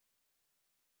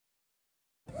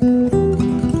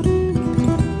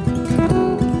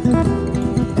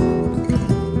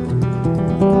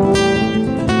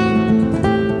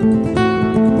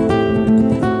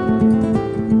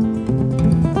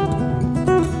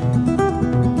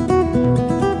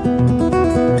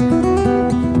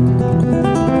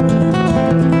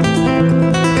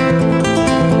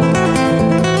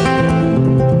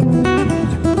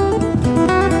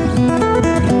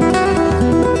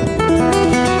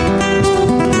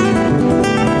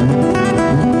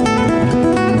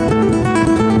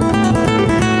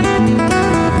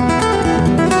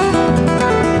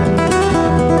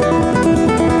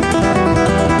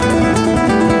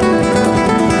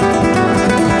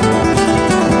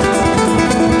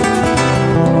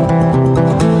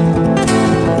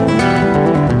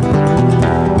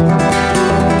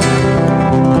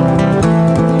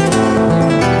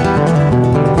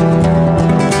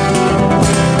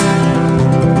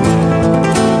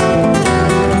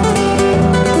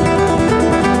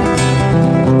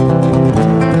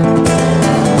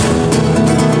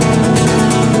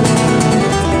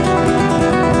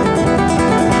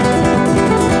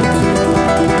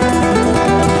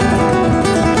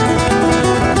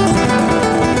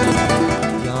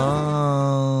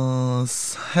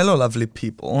Hello, lovely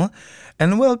people,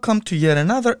 and welcome to yet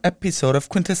another episode of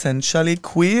Quintessentially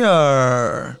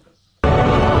Queer.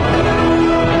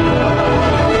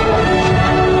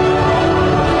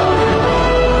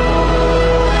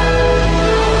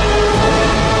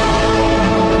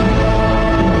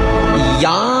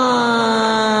 Yes!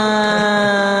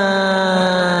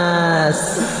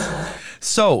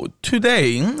 So,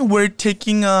 today we're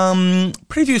taking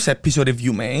previous episode, if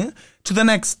you may, to the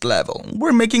next level.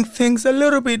 We're making things a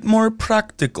little bit more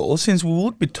practical since we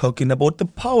would be talking about the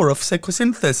power of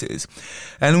psychosynthesis.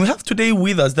 And we have today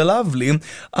with us the lovely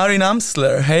Arin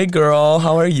Amsler. Hey girl,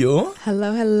 how are you?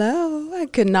 Hello, hello. I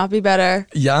could not be better.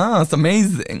 Yeah, it's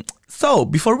amazing. So,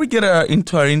 before we get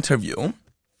into our interview,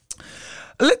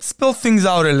 let's spell things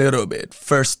out a little bit,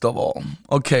 first of all.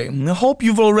 Okay, I hope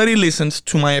you've already listened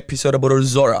to my episode about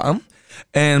Ozora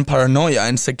and paranoia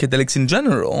and psychedelics in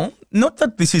general. Not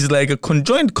that this is like a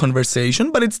conjoined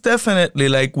conversation, but it's definitely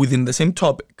like within the same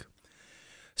topic.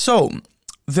 So,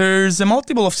 there's a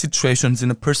multiple of situations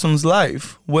in a person's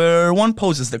life where one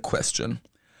poses the question,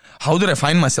 how did I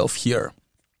find myself here?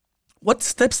 What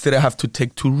steps did I have to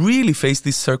take to really face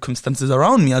these circumstances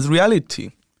around me as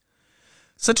reality?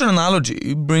 Such an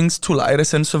analogy brings to light a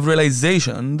sense of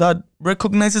realization that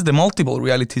recognizes the multiple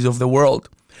realities of the world,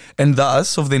 and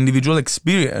thus of the individual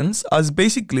experience as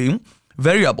basically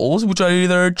variables which are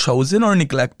either chosen or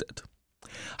neglected.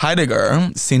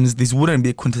 Heidegger, since this wouldn't be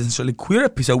a quintessentially queer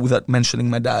episode without mentioning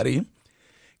my daddy,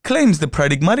 claims the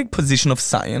paradigmatic position of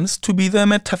science to be the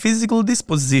metaphysical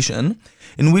disposition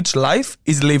in which life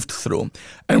is lived through.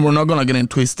 And we're not going to get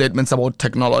into his statements about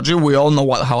technology, we all know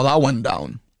how that went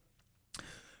down.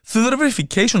 Through the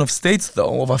verification of states,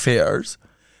 though, of affairs,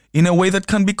 in a way that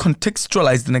can be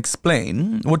contextualized and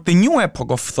explained, what the new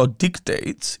epoch of thought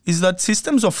dictates is that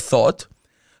systems of thought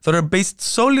that are based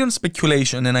solely on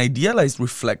speculation and idealized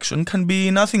reflection can be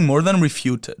nothing more than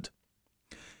refuted.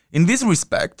 In this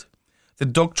respect, the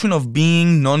doctrine of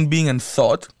being, non-being, and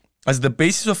thought, as the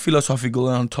basis of philosophical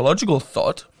and ontological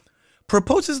thought,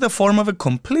 proposes the form of a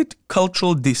complete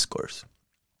cultural discourse.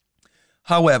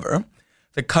 However,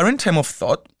 the current time of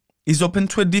thought is open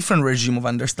to a different regime of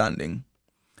understanding.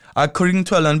 According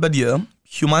to Alain Badiou,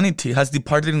 humanity has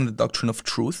departed in the doctrine of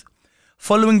truth,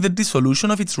 following the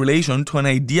dissolution of its relation to an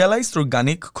idealized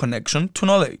organic connection to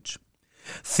knowledge.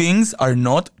 Things are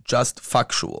not just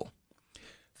factual.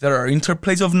 There are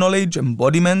interplays of knowledge,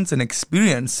 embodiments, and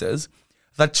experiences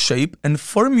that shape and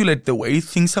formulate the way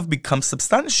things have become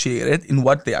substantiated in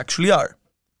what they actually are.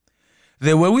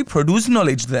 The way we produce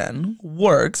knowledge, then,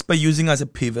 works by using as a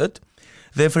pivot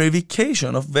the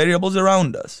verification of variables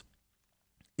around us.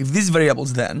 If these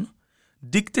variables, then,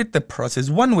 dictate the process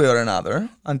one way or another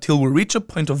until we reach a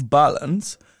point of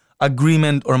balance,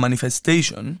 agreement, or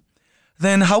manifestation,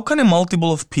 then how can a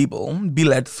multiple of people be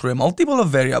led through a multiple of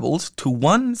variables to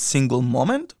one single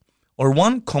moment or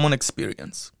one common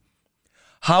experience?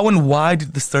 How and why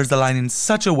did the stars align in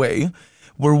such a way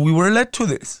where we were led to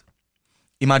this?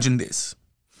 Imagine this.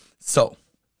 So,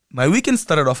 my weekend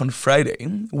started off on Friday,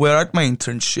 where at my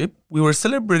internship, we were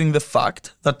celebrating the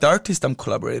fact that the artist I'm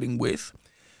collaborating with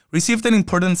received an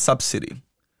important subsidy.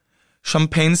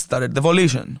 Champagne started the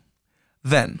volition.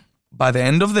 Then, by the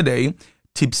end of the day,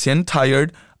 tipsy and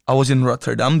tired, I was in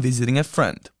Rotterdam visiting a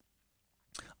friend.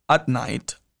 At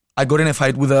night, I got in a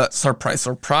fight with a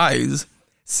surprise,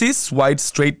 cis white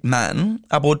straight man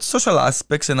about social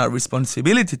aspects and our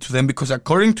responsibility to them because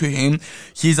according to him,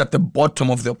 he's at the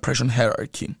bottom of the oppression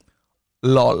hierarchy.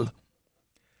 Lol.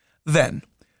 Then,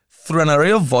 through an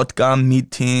array of vodka,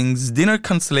 meetings, dinner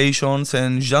cancellations,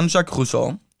 and Jean-Jacques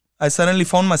Rousseau, I suddenly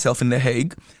found myself in The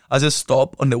Hague as a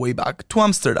stop on the way back to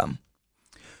Amsterdam.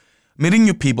 Meeting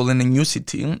new people in a new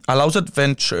city allows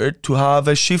adventure to have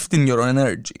a shift in your own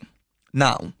energy.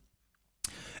 Now,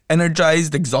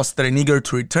 energized, exhausted, and eager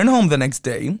to return home the next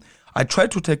day, I try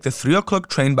to take the 3 o'clock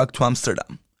train back to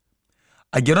Amsterdam.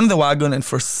 I get on the wagon and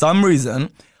for some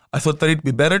reason, I thought that it'd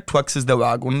be better to access the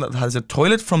wagon that has a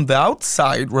toilet from the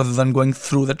outside rather than going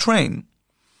through the train.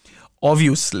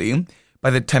 Obviously, by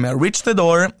the time I reach the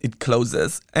door, it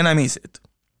closes and I miss it.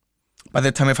 By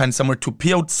the time I find somewhere to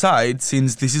pee outside,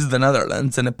 since this is the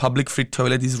Netherlands and a public free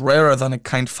toilet is rarer than a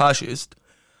kind fascist,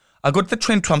 I got the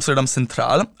train to Amsterdam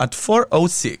Central at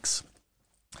 4:06.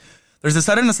 There's a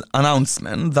sudden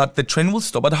announcement that the train will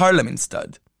stop at Haarlem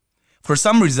instead. For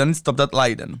some reason, it stopped at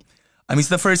Leiden. I missed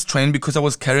the first train because I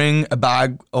was carrying a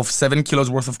bag of 7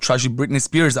 kilos worth of trashy Britney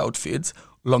Spears outfits,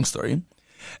 long story.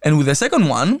 And with the second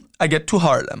one, I get to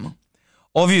Haarlem.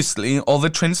 Obviously, all the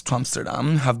trains to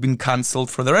Amsterdam have been cancelled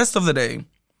for the rest of the day.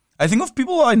 I think of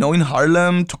people I know in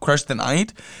Haarlem to crash the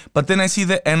night, but then I see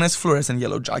the NS fluorescent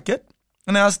yellow jacket,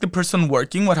 and I ask the person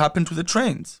working what happened to the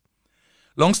trains.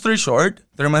 Long story short,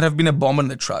 there might have been a bomb on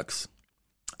the tracks.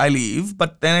 I leave,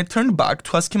 but then I turn back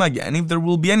to ask him again if there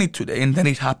will be any today, and then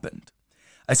it happened.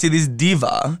 I see this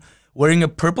diva wearing a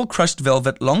purple crushed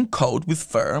velvet long coat with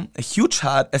fur, a huge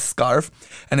hat, a scarf,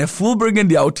 and a full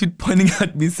burgundy outfit pointing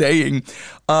at me saying,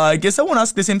 I guess I won't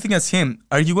ask the same thing as him.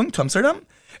 Are you going to Amsterdam?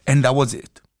 And that was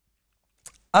it.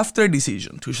 After a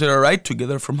decision to share a ride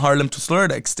together from Haarlem to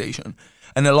Sloterdijk station,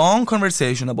 and a long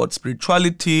conversation about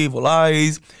spirituality,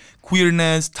 volais,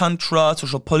 queerness, tantra,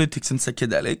 social politics, and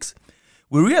psychedelics,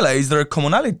 we realized that our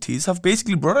commonalities have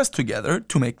basically brought us together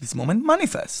to make this moment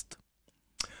manifest.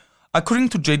 According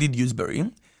to J.D.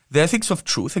 Dewsbury, the ethics of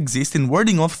truth exist in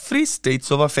wording of 3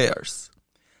 states of affairs.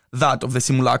 That of the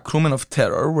simulacrum and of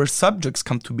terror, where subjects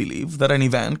come to believe that an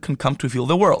event can come to fill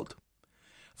the world.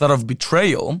 That of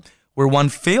betrayal, where one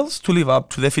fails to live up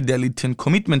to the fidelity and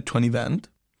commitment to an event.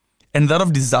 And that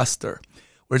of disaster,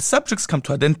 where subjects come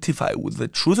to identify with the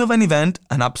truth of an event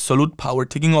and absolute power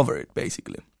taking over it,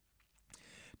 basically.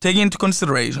 Taking into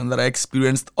consideration that I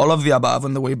experienced all of the above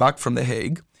on the way back from The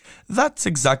Hague, that's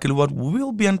exactly what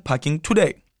we'll be unpacking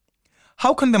today.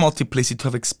 How can the multiplicity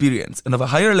of experience and of a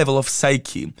higher level of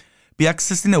psyche be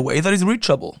accessed in a way that is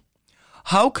reachable?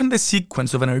 How can the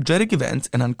sequence of energetic events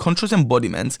and unconscious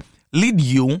embodiments lead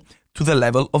you to the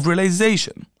level of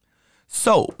realization?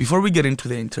 So, before we get into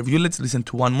the interview, let's listen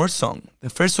to one more song. The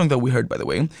first song that we heard, by the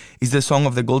way, is the song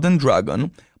of the Golden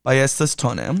Dragon by Esther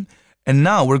Stone. And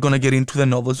now we're gonna get into the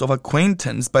novels of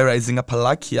Acquaintance by Rising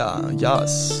Apalachia.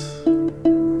 Yes.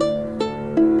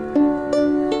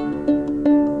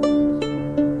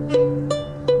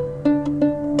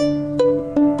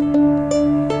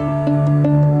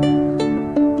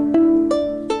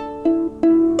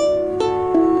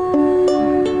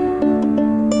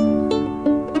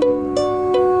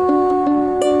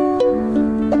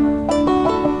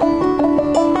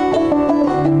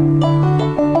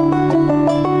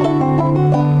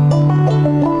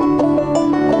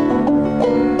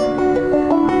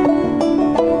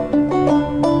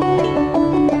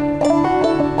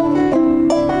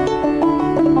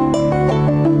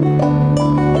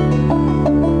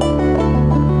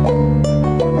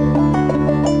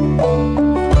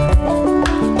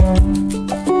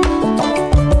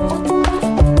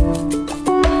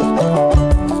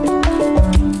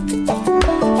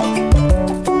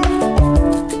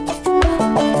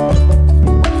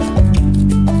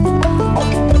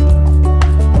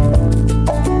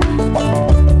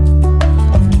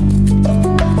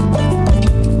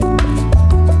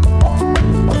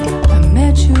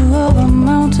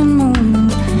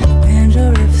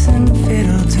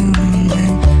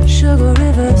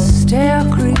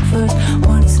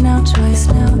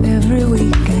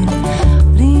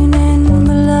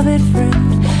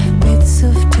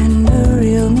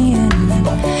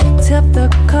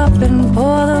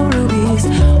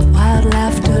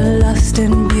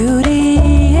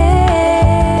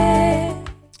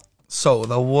 So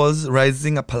that was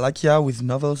Rising Apalachia with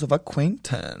Novels of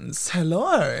Acquaintance. Hello,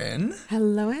 Erin.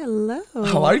 Hello, hello.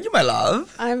 How are you, my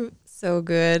love? I'm so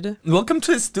good. Welcome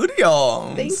to the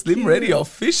studio. Thank Slim you. Radio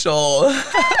official.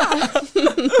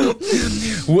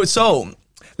 So,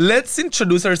 let's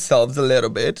introduce ourselves a little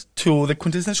bit to the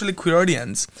quintessentially queer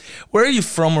audience. Where are you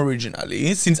from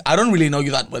originally? Since I don't really know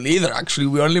you that well either, actually.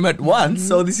 We only met once,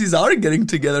 so this is our getting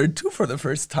together too for the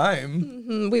first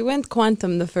time. We went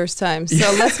quantum the first time,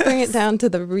 so let's bring it down to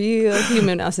the real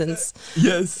human essence.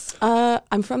 Yes.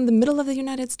 I'm from the middle of the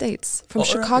United States, from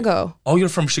Chicago. Right. Oh, you're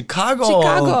from Chicago.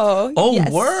 Chicago. Oh,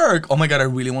 yes. Work. Oh my God, I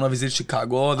really want to visit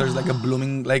Chicago. There's like a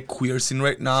blooming like queer scene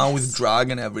right now with drag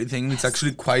and everything. It's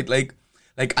actually quite like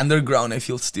underground, I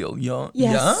feel still. Yeah.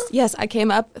 Yes, I came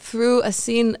up through a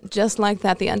scene just like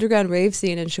that, the underground rave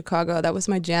scene in Chicago. That was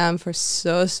my jam for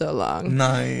so long.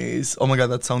 Nice. Oh my God,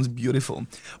 that sounds beautiful.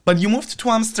 But you moved to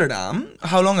Amsterdam.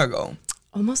 How long ago?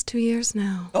 Almost 2 years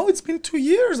now. Oh, it's been 2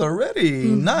 years already.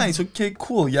 Nice. Okay,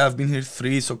 cool. Yeah, I've been here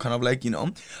 3, so kind of like,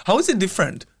 how is it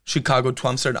different, Chicago to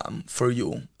Amsterdam, for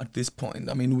you at this point?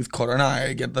 I mean, with Corona,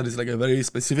 I get that it's like a very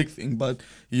specific thing, but,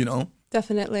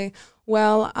 Definitely.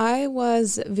 Well, I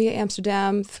was via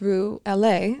Amsterdam through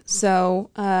LA, so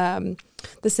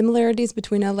the similarities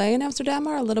between LA and Amsterdam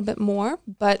are a little bit more,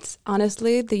 but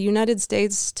honestly, the United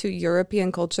States to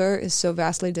European culture is so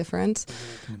vastly different.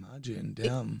 I can imagine,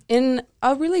 damn. In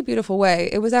a really beautiful way.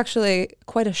 It was actually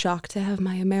quite a shock to have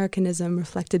my Americanism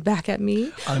reflected back at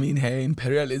me. I mean, hey,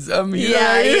 imperialism.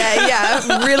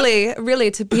 Yeah.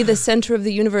 Really, to be the center of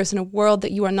the universe in a world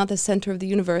that you are not the center of the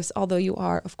universe, although you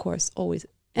are, of course, always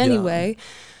anyway.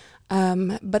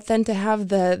 Yeah. But then to have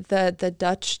the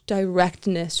Dutch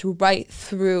directness right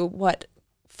through what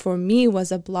for me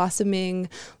was a blossoming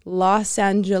Los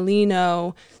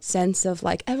Angelino sense of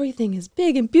like everything is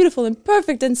big and beautiful and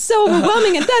perfect and so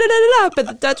overwhelming and da-da-da-da-da. But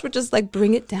the Dutch would just like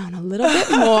bring it down a little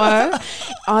bit more.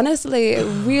 Honestly,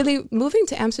 really moving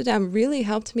to Amsterdam really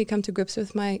helped me come to grips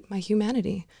with my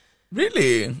humanity.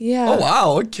 Really? Yeah. Oh,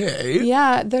 wow. Okay.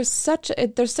 Yeah, there's such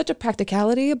a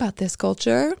practicality about this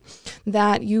culture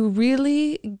that you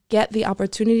really get the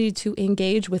opportunity to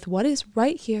engage with what is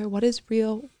right here, what is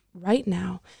real right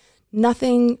now.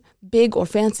 Nothing big or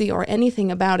fancy or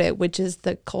anything about it, which is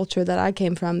the culture that I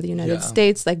came from, the United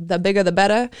States. Like the bigger, the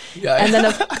better. Yeah.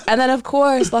 And then of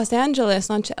course, Los Angeles.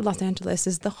 Los Angeles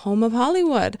is the home of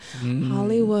Hollywood.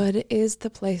 Hollywood is the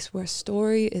place where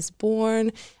story is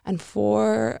born, and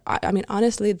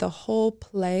honestly, the whole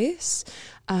place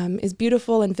is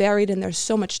beautiful and varied, and there's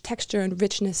so much texture and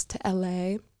richness to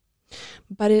LA.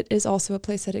 But it is also a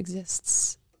place that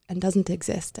exists and doesn't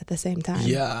exist at the same time.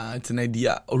 Yeah, it's an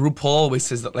idea. RuPaul always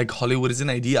says that like Hollywood is an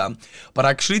idea, but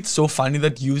actually it's so funny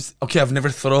that I've never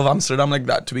thought of Amsterdam like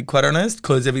that, to be quite honest,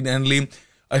 because evidently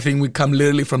I think we come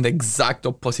literally from the exact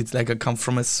opposites. Like I come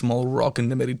from a small rock in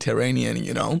the Mediterranean,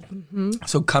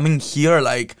 So coming here,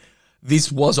 like this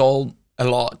was all a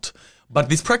lot. But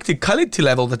this practicality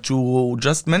level that you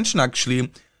just mentioned,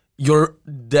 actually, you're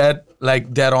dead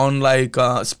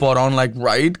on, spot on,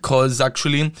 right? Because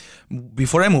actually,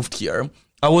 before I moved here,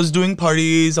 I was doing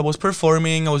parties, I was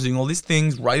performing, I was doing all these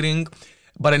things, writing,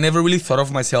 but I never really thought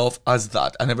of myself as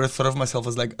that. I never thought of myself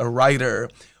as like a writer.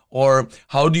 Or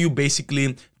how do you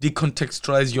basically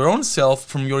decontextualize your own self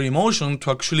from your emotion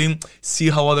to actually see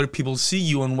how other people see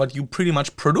you and what you pretty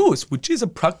much produce, which is a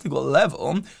practical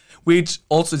level, which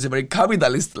also is a very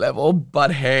capitalist level,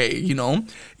 but hey,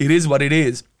 it is what it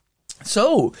is.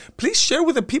 So please share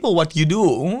with the people what you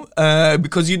do,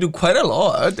 because you do quite a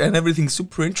lot and everything's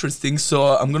super interesting. So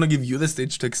I'm going to give you the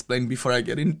stage to explain before I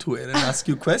get into it and ask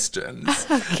you questions.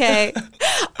 Okay.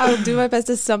 I'll do my best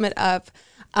to sum it up.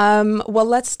 Well,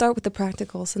 let's start with the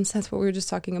practical, since that's what we were just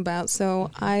talking about. So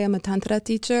I am a Tantra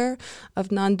teacher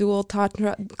of non-dual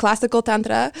Tantra, classical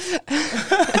Tantra.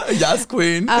 Yes,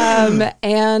 queen.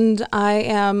 And I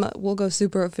am, we'll go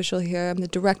super official here, I'm the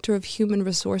director of human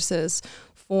resources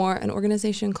for an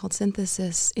organization called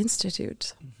Synthesis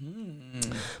Institute.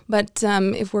 Mm-hmm. But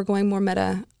if we're going more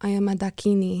meta, I am a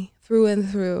Dakini through and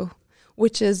through,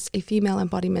 which is a female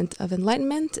embodiment of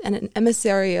enlightenment and an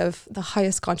emissary of the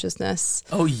highest consciousness.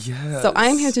 Oh, yes. So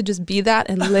I'm here to just be that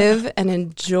and live and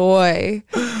enjoy.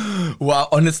 Wow,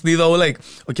 honestly though,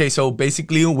 okay, so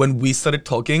basically when we started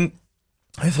talking,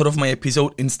 I thought of my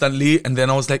episode instantly, and then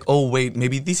I was like, oh wait,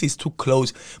 maybe this is too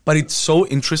close. But it's so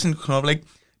interesting to kind of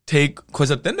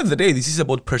because at the end of the day, this is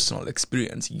about personal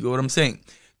experience. You know what I'm saying?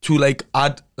 To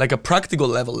add a practical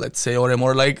level, let's say, or a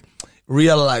more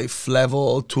real life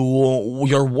level to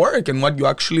your work and what you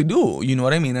actually do. You know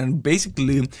what I mean? And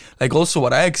basically, also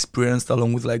what I experienced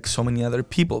along with so many other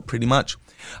people, pretty much.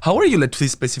 How are you led to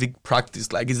this specific practice?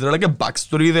 Is there a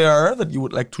backstory there that you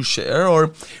would like to share,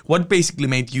 or what basically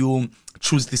made you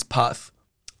choose this path?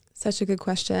 Such a good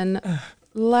question.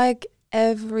 Like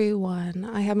everyone,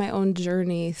 I have my own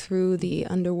journey through the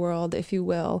underworld, if you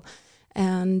will.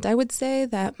 And I would say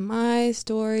that my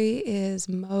story is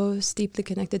most deeply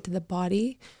connected to the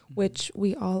body, which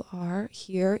we all are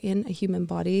here in a human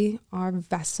body. Our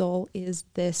vessel is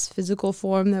this physical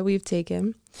form that we've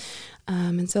taken.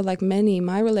 And so like many,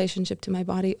 my relationship to my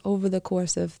body over the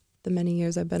course of the many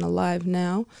years I've been alive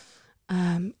now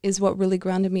is what really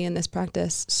grounded me in this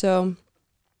practice. So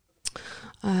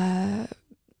I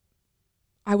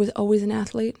was always an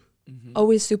athlete.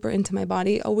 Always super into my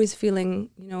body, always feeling,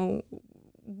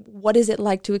 what is it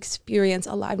like to experience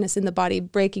aliveness in the body,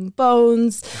 breaking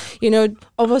bones,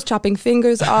 almost chopping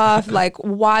fingers off, like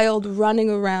wild running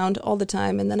around all the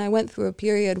time. And then I went through a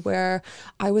period where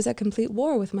I was at complete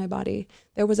war with my body.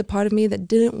 There was a part of me that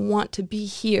didn't want to be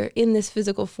here in this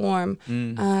physical form.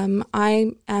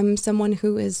 I am someone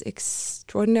who is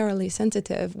extraordinarily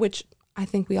sensitive, which I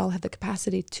think we all have the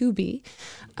capacity to be.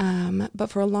 But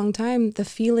for a long time, the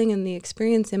feeling and the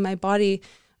experience in my body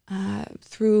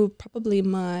through probably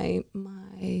my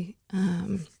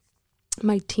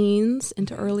teens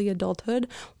into early adulthood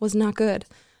was not good.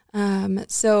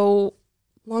 So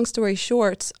long story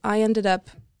short, I ended up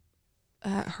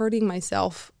hurting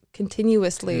myself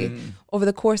continuously over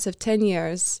the course of 10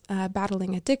 years,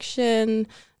 battling addiction,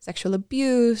 sexual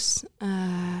abuse,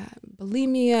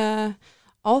 bulimia,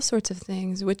 all sorts of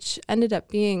things, which ended up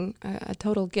being a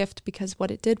total gift, because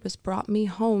what it did was brought me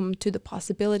home to the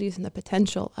possibilities and the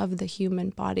potential of the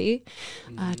human body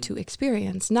to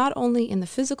experience, not only in the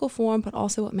physical form, but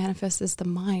also what manifests as the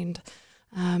mind.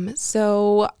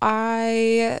 So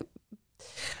I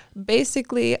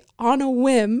basically, on a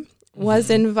whim,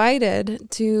 was invited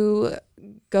to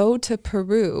go to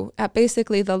Peru at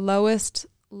basically the lowest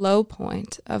low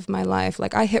point of my life.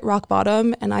 Like, I hit rock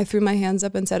bottom and I threw my hands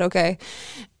up and said, okay,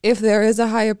 if there is a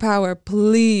higher power,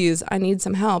 please, I need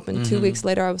some help. And 2 weeks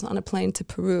later, I was on a plane to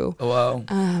Peru. Oh, wow.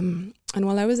 And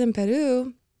while I was in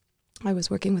Peru, I was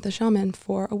working with a shaman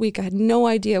for a week. I had no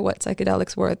idea what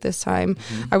psychedelics were at this time.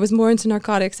 I was more into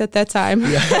narcotics at that time.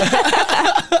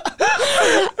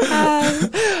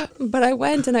 But I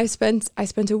went and I spent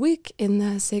a week in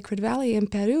the Sacred Valley in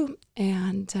Peru,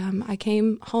 and I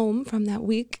came home from that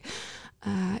week,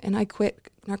 and I quit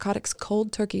narcotics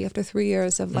cold turkey after 3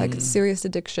 years of serious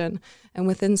addiction. And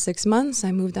within 6 months,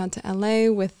 I moved out to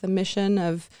LA with the mission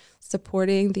of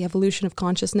supporting the evolution of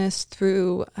consciousness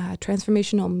through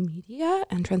transformational media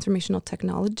and transformational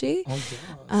technology.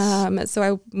 So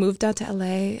I moved out to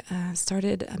LA,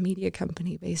 started a media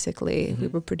company, basically. We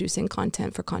were producing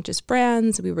content for conscious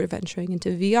brands. We were venturing into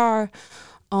VR.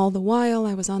 All the while,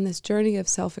 I was on this journey of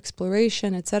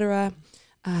self-exploration, etc.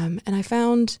 And I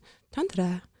found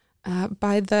Tantra.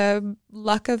 By the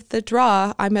luck of the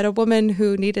draw, I met a woman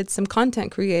who needed some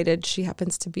content created. She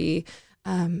happens to be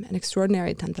an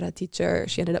extraordinary Tantra teacher.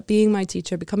 She ended up being my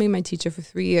teacher, becoming my teacher for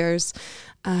 3 years.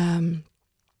 And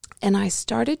I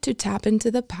started to tap into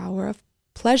the power of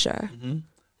pleasure. I'm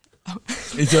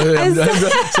just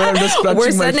scratching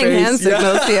We're my sending face. hand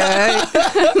signals here.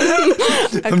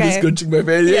 Okay. I'm just scratching my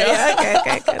face.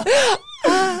 Okay, good.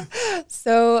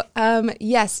 So,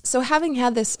 yes. So having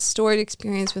had this storied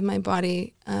experience with my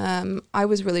body, I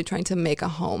was really trying to make a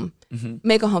home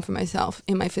for myself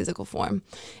in my physical form.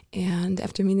 And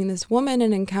after meeting this woman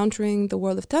and encountering the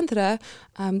world of Tantra,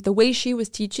 the way she was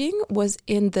teaching was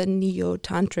in the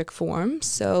neo-tantric form.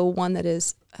 So one that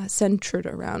is centered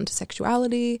around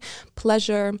sexuality,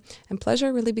 pleasure, and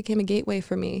pleasure really became a gateway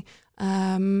for me.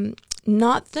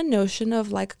 Not the notion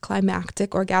of like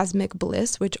climactic orgasmic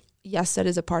bliss, which yes, that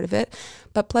is a part of it,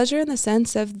 but pleasure in the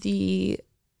sense of the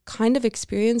kind of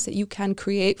experience that you can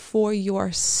create for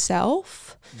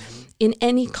yourself in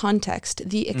any context,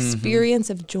 the experience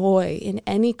of joy in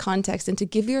any context, and to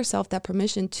give yourself that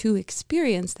permission to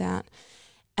experience that.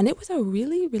 And it was a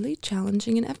really, really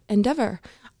challenging endeavor.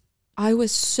 I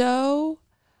was so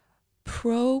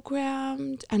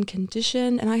programmed and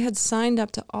conditioned, and I had signed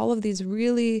up to all of these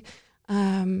really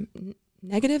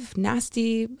negative,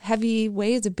 nasty, heavy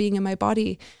ways of being in my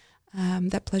body,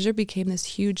 that pleasure became this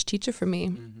huge teacher for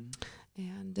me.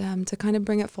 And to kind of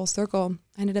bring it full circle,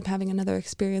 I ended up having another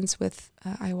experience with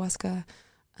ayahuasca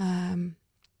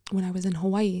when I was in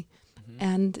Hawaii.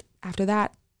 And after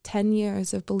that, 10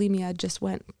 years of bulimia just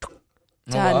went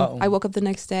done. Oh, wow. I woke up the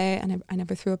next day and I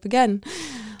never threw up again.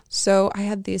 So I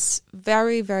had these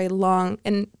very, very long,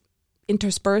 and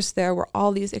interspersed there were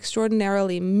all these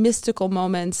extraordinarily mystical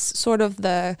moments, sort of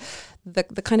the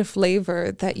kind of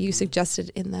flavor that you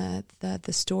suggested in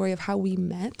the story of how we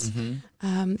met.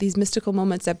 These mystical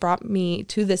moments that brought me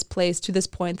to this place, to this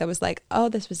point that was like, oh,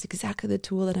 this was exactly the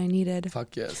tool that I needed.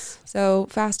 Fuck yes. So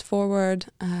fast forward,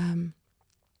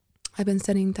 I've been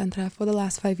studying Tantra for the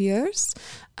last 5 years.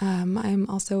 I'm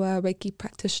also a Reiki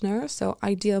practitioner, so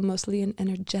I deal mostly in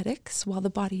energetics. While the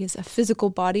body is a physical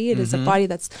body, it is a body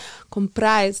that's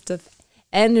comprised of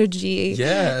energy.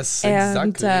 Yes, and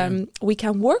exactly. we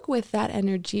can work with that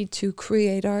energy to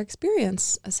create our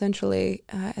experience, essentially.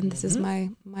 And this is my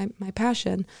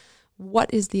passion.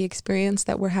 What is the experience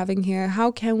that we're having here?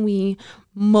 How can we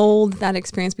mold that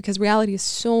experience? Because reality is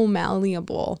so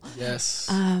malleable. Yes.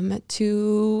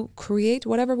 To create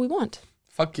whatever we want.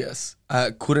 Fuck yes.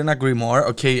 Couldn't agree more.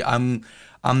 Okay, I'm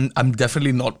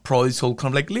definitely not pro this whole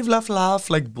kind of like live,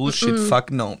 laugh, like bullshit. Fuck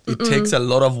no. It takes a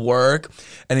lot of work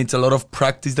and it's a lot of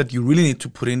practice that you really need to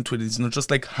put into it. It's not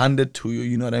just like handed to you,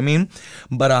 you know what I mean?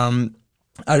 But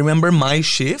I remember my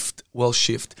shift.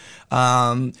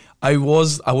 I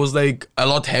was like a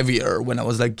lot heavier when I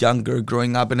was like younger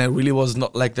growing up, and I really was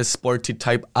not like the sporty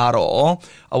type at all.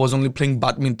 I was only playing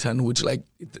badminton, which like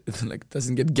it like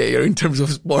doesn't get gayer in terms of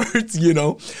sports, you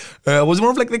know. I was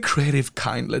more of like the creative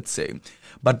kind, let's say.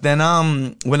 But then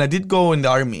when I did go in the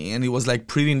army, and it was like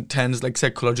pretty intense, like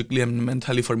psychologically and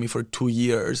mentally for me for 2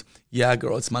 years. Yeah,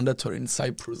 girl, it's mandatory in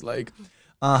Cyprus, like.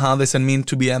 They sent me in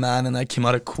to be a man and I came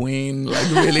out a queen, like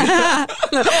really.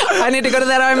 I need to go to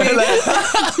that army.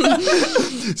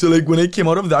 So like when I came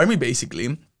out of the army,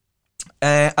 basically,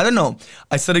 I don't know,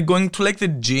 I started going to like the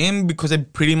gym because I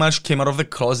pretty much came out of the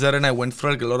closet and I went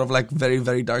through like a lot of like very,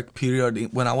 very dark period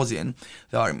when I was in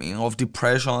the army of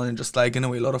depression and just like in a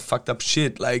way a lot of fucked up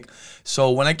shit. Like,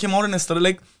 so when I came out and I started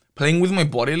like playing with my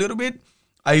body a little bit,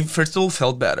 I first of all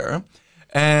felt better.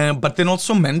 But then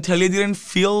also mentally I didn't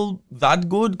feel that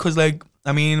good because like,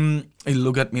 I mean, I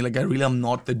look at me like I really am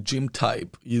not the gym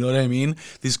type, you know what I mean?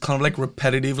 These kind of like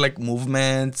repetitive like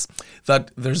movements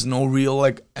that there's no real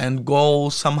like end goal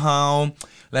somehow.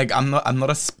 Like I'm not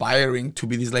aspiring to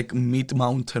be this like meat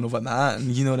mountain of a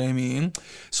man, you know what I mean?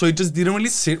 So it just didn't really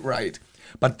sit right.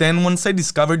 But then once I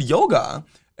discovered yoga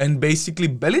and basically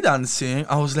belly dancing,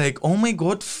 I was like, oh my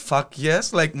God, fuck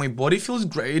yes. Like my body feels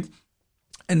great.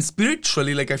 And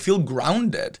spiritually, like I feel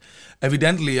grounded.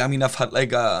 Evidently, I mean, I've had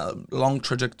like a long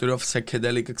trajectory of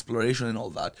psychedelic exploration and all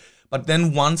that. But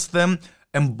then once the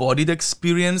embodied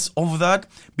experience of that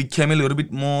became a little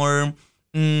bit more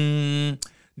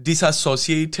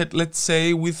disassociated, let's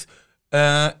say, with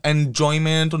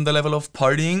enjoyment on the level of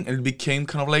partying, it became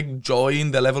kind of like joy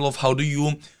in the level of how do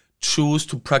you choose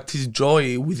to practice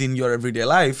joy within your everyday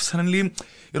life. Suddenly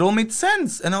it all made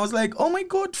sense and I was like, oh my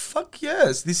God, fuck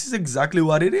yes, this is exactly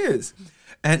what it is.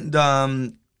 And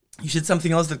you said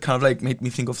something else that kind of like made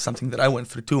me think of something that I went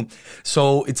through too.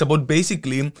 So it's about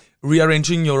basically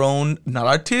rearranging your own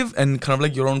narrative and kind of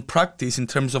like your own practice in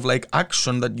terms of like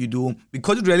action that you do,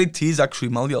 because reality is actually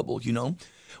malleable, you know.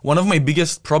 One of my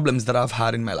biggest problems that I've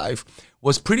had in my life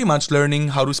was pretty much learning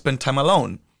how to spend time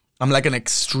alone. I'm like an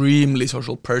extremely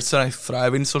social person. I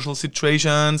thrive in social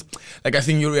situations. Like I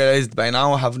think you realized by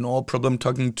now I have no problem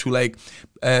talking to like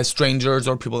strangers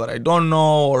or people that I don't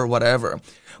know or whatever.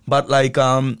 But like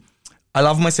I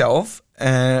love myself.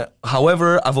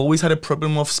 However, I've always had a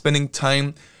problem of spending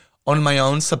time on my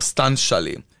own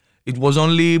substantially. It was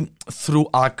only through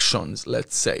actions,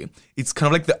 let's say. It's kind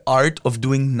of like the art of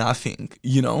doing nothing,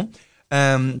 you know?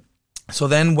 So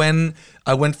then when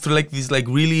I went through like this like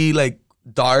really like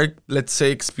dark, let's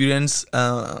say, experience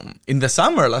in the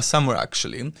summer, last summer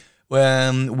actually,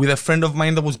 with a friend of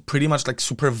mine that was pretty much like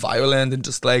super violent and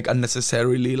just like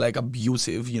unnecessarily like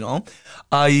abusive, you know,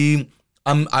 I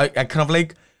kind of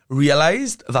like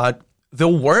realized that the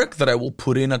work that I will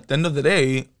put in at the end of the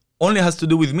day only has to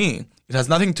do with me. It has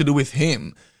nothing to do with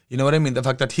him. You know what I mean? The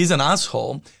fact that he's an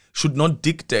asshole should not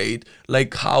dictate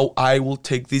like how I will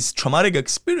take this traumatic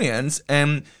experience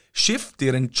and shift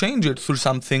it and change it through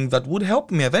something that would help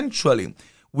me eventually,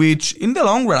 which in the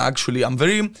long run, actually, I'm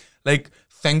very like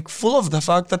thankful of the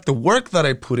fact that the work that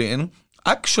I put in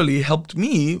actually helped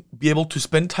me be able to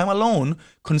spend time alone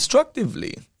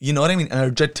constructively, you know what I mean?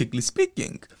 Energetically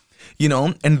speaking, you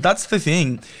know, and that's the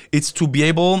thing. It's to be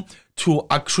able to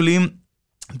actually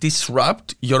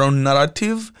disrupt your own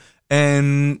narrative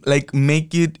and like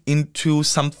make it into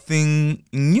something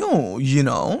new, you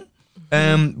know?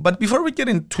 But before we get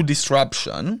into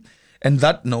disruption and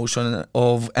that notion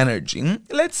of energy,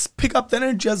 let's pick up the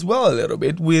energy as well a little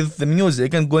bit with the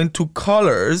music and go into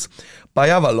Colors by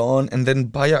Avalon and then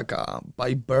Bayaka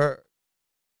by Bird.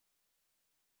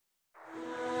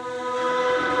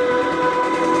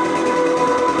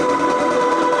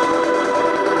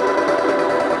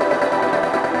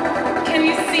 Can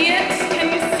you see it? Can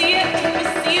you see it? Can you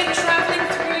see it traveling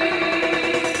through?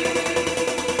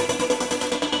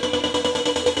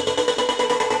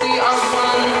 We are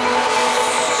one.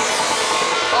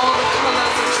 All the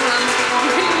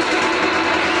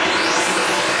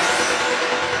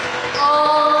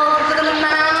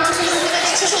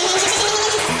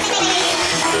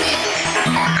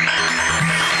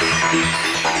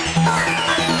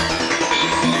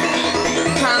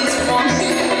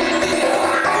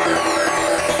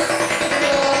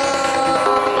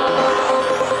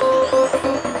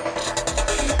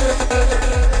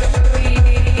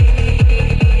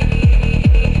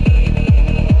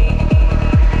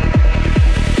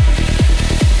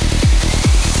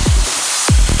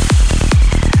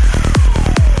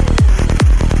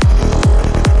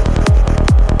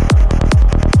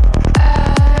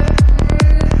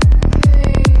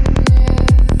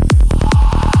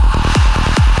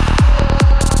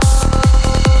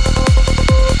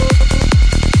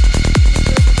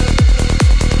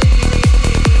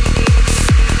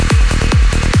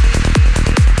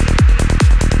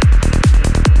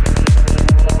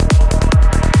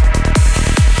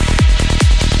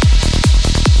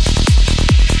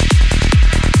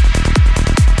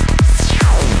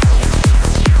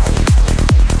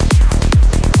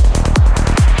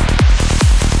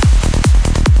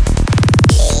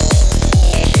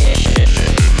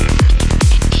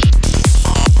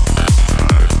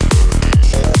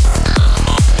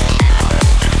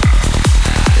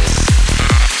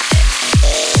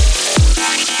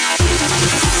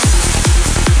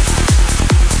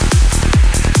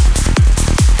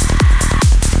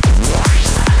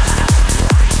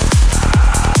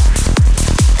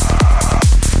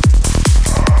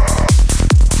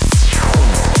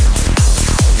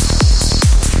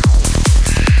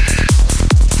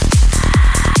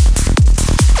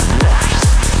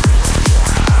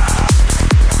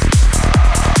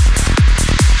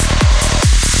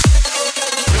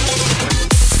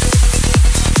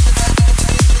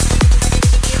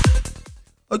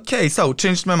Okay, so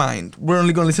changed my mind. We're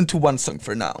only going to listen to one song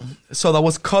for now. So that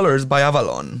was Colors by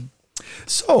Avalon.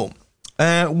 So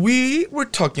we were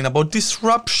talking about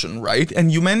disruption, right?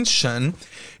 And you mentioned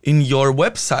in your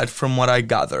website, from what I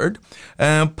gathered,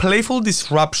 playful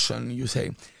disruption, you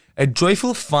say, a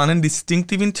joyful, fun, and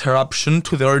distinctive interruption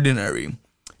to the ordinary.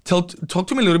 Talk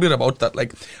to me a little bit about that.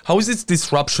 Like, how is this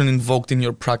disruption invoked in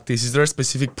your practice? Is there a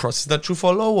specific process that you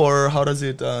follow, or how does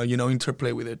it,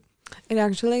 interplay with it? It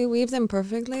actually weaves in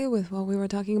perfectly with what we were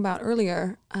talking about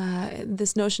earlier.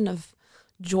 This notion of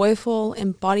joyful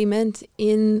embodiment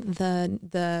in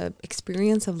the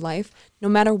experience of life, no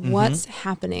matter what's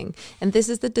happening. And this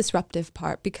is the disruptive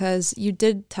part, because you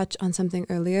did touch on something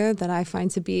earlier that I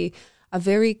find to be a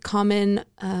very common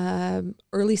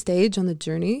early stage on the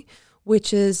journey,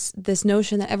 which is this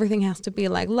notion that everything has to be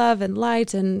like love and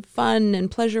light and fun and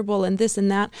pleasurable and this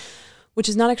and that, which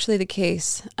is not actually the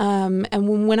case. And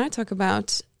when I talk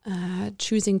about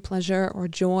choosing pleasure or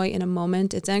joy in a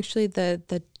moment, it's actually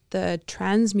the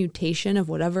transmutation of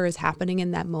whatever is happening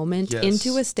in that moment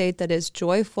into a state that is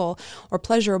joyful or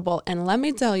pleasurable. And let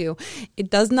me tell you, it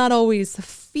does not always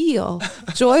feel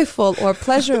joyful or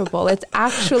pleasurable. It's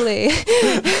actually,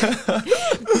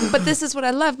 but this is what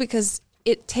I love, because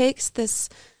it takes this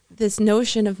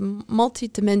notion of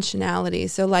multidimensionality.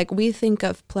 So like we think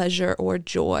of pleasure or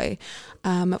joy,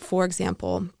 for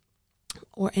example,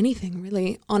 or anything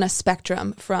really, on a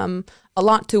spectrum from a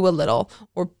lot to a little,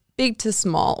 or big to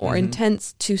small, or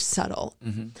intense to subtle.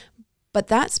 But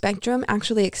that spectrum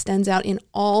actually extends out in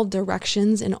all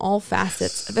directions, in all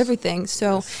facets of everything.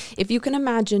 So if you can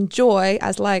imagine joy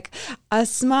as like a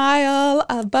smile,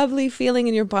 a bubbly feeling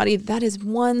in your body, that is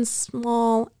one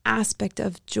small aspect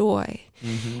of joy.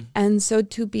 And so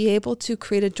to be able to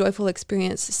create a joyful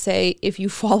experience, say if you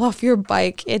fall off your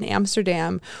bike in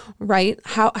Amsterdam, right?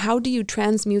 How do you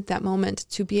transmute that moment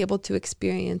to be able to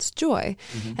experience joy?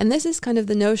 And this is kind of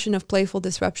the notion of playful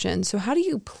disruption. So how do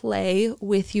you play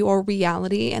with your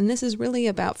reality? And this is really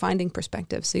about finding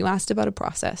perspective. So you asked about a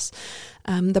process.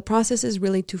 The process is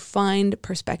really to find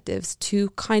perspectives,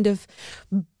 to kind of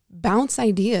bounce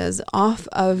ideas off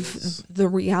of the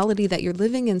reality that you're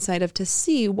living inside of, to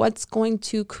see what's going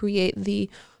to create the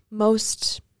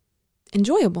most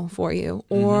enjoyable for you,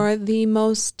 or the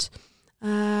most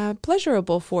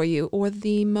pleasurable for you, or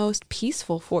the most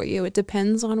peaceful for you. It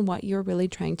depends on what you're really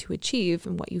trying to achieve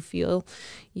and what you feel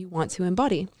you want to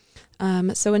embody.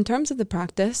 So in terms of the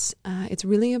practice, it's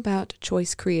really about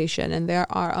choice creation. And there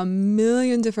are a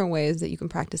million different ways that you can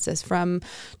practice this, from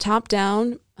top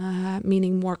down,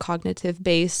 meaning more cognitive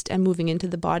based and moving into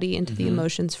the body, into the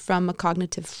emotions from a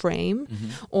cognitive frame,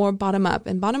 or bottom up.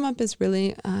 And bottom up is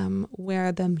really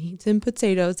where the meat and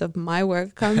potatoes of my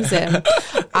work comes in.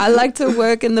 I like to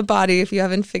work in the body, if you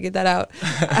haven't figured that out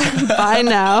by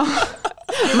now.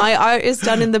 My art is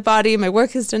done in the body. My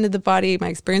work is done in the body. My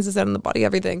experience is done in the body,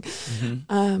 everything.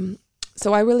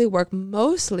 So I really work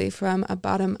mostly from a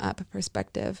bottom-up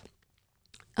perspective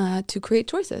to create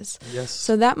choices.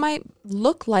 So that might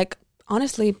look like,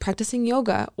 honestly, practicing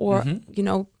yoga, or,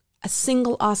 a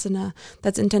single asana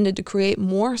that's intended to create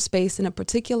more space in a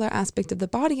particular aspect of the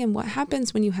body, and what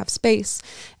happens when you have space.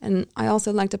 And I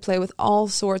also like to play with all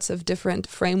sorts of different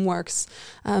frameworks.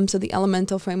 So the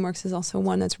elemental frameworks is also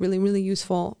one that's really, really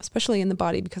useful, especially in the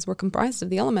body, because we're comprised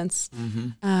of the elements.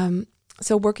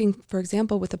 So working, for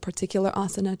example, with a particular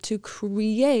asana to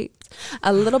create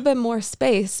a little bit more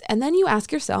space. And then you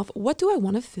ask yourself, what do I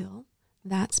want to fill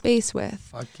that space with?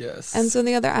 Fuck yes. And so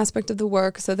the other aspect of the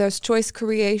work, so there's choice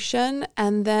creation,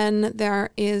 and then there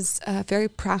is a very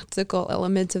practical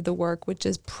element of the work, which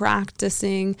is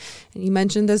practicing. And you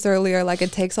mentioned this earlier, like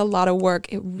it takes a lot of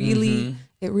work. It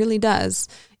really does.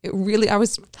 I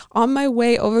was on my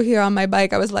way over here on my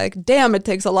bike. I was like, damn, it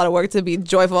takes a lot of work to be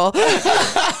joyful.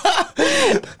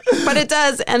 But it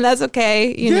does, and that's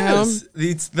okay, you know.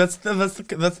 That's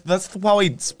how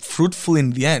it's fruitful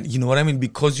in the end. You know what I mean?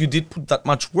 Because you did put that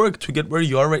much work to get where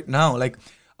you are right now. Like,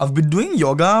 I've been doing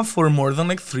yoga for more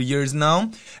than 3 years now,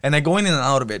 and I go in and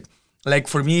out of it. Like,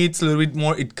 for me, it's a little bit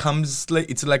more,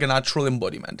 it's like a natural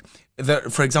embodiment.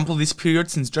 For example, this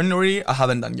period since January, I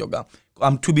haven't done yoga.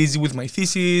 I'm too busy with my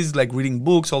thesis, like reading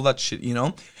books, all that shit, you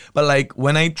know? But like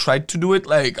when I tried to do it,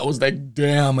 like I was like,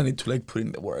 damn, I need to like put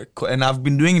in the work. And I've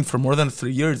been doing it for more than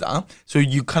 3 years, So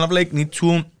you kind of like need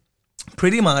to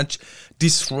pretty much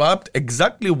disrupt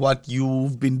exactly what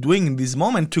you've been doing in this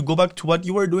moment to go back to what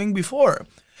you were doing before.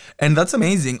 And that's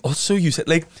amazing. Also, you said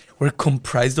like we're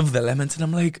comprised of the elements, and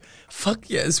I'm like, fuck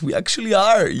yes, we actually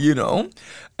are, you know?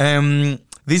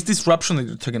 This disruption that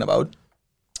you're talking about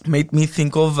made me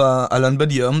think of Alain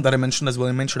Badiou that I mentioned as well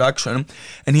in my introduction.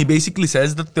 And he basically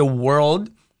says that the world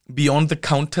beyond the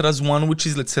counter as one, which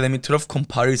is, let's say, the meter of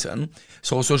comparison.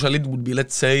 So socially it would be,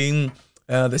 let's say,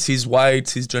 the cis-white,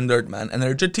 cisgendered man.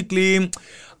 Energetically,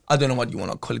 I don't know what you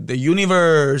want to call it, the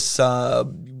universe,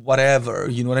 whatever,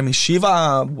 you know what I mean,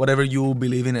 Shiva, whatever you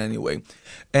believe in anyway.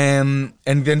 And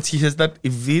then he says that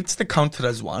if it's the counter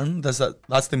as one, that's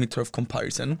the meter of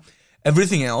comparison.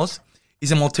 Everything else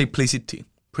is a multiplicity,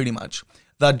 pretty much,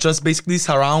 that just basically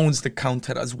surrounds the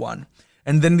counter as one.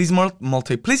 And then these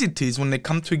multiplicities, when they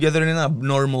come together in an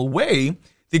abnormal way,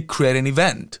 they create an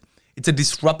event. It's a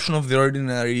disruption of the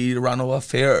ordinary run of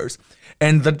affairs.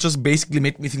 And that just basically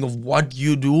made me think of what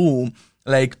you do,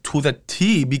 like, to the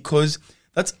T, because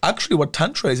that's actually what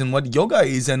Tantra is and what yoga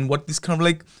is and what this kind of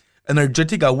like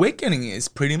energetic awakening is,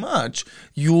 pretty much.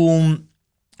 You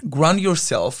ground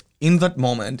yourself in that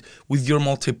moment with your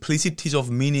multiplicities of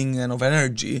meaning and of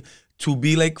energy to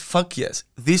be like, fuck yes,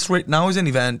 this right now is an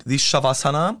event. This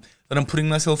Shavasana that I'm putting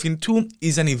myself into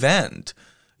is an event,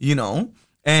 you know?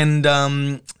 And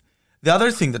the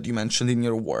other thing that you mentioned in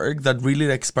your work that really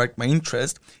like sparked my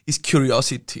interest is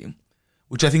curiosity,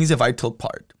 which I think is a vital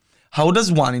part. How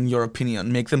does one, in your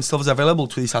opinion, make themselves available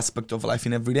to this aspect of life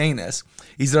in everydayness?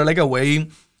 Is there like a way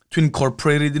to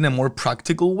incorporate it in a more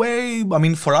practical way? I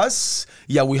mean, for us,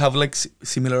 yeah, we have like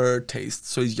similar tastes.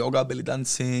 So is yoga, belly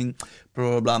dancing,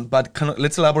 blah, blah, blah. But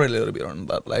let's elaborate a little bit on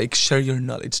that. Like, share your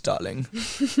knowledge, darling.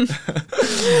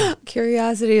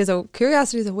 Curiosity is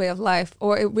a way of life,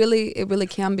 or it really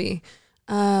can be.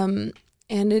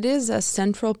 And it is a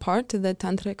central part to the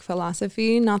tantric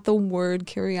philosophy, not the word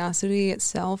curiosity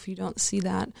itself. You don't see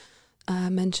that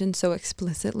mentioned so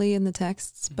explicitly in the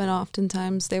texts, but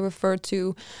oftentimes they refer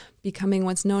to becoming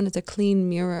what's known as a clean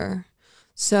mirror.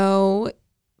 So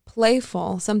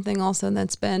playful, something also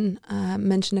that's been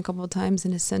mentioned a couple of times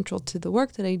and is central to the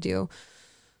work that I do.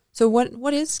 So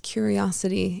what is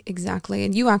curiosity exactly?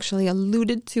 And you actually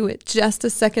alluded to it just a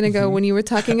second ago when you were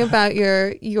talking about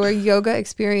your yoga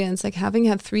experience, like having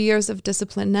had 3 years of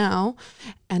discipline now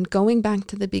and going back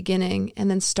to the beginning and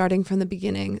then starting from the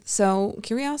beginning. So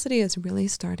curiosity is really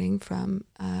starting from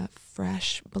a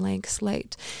fresh blank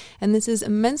slate. And this is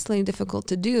immensely difficult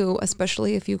to do,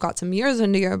 especially if you've got some years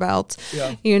under your belt.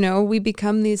 Yeah. You know, we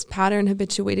become these pattern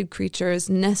habituated creatures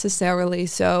necessarily.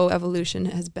 So evolution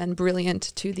has been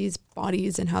brilliant to these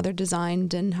bodies and how they're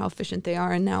designed and how efficient they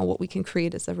are and now what we can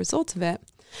create as a result of it.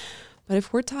 But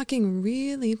if we're talking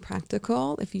really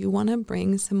practical, if you want to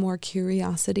bring some more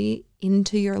curiosity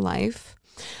into your life,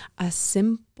 a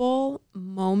simple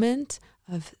moment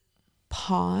of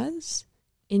pause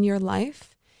in your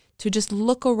life to just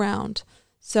look around.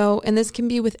 So, and this can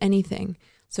be with anything.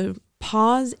 So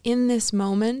pause in this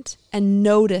moment and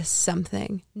notice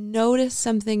something. Notice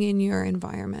something in your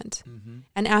environment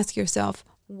and ask yourself,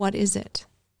 what is it?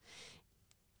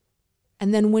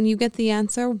 And then when you get the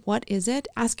answer, what is it?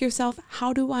 Ask yourself,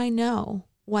 how do I know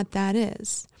what that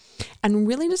is? And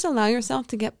really just allow yourself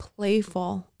to get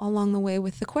playful along the way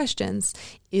with the questions.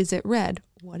 Is it red?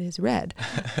 What is red?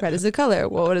 Red is a color.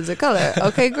 Well, what is a color?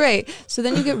 Okay, great. So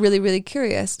then you get really, really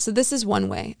curious. So this is one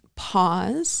way.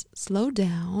 Pause, slow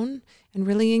down, and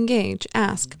really engage.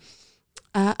 Ask.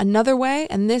 Another way,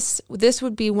 and this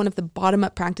would be one of the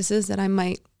bottom-up practices that I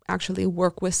might actually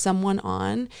work with someone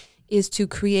on, is to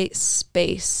create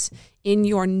space in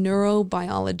your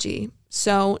neurobiology.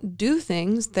 So do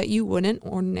things that you wouldn't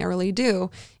ordinarily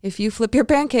do. If you flip your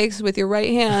pancakes with your right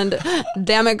hand,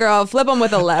 damn it, girl, flip them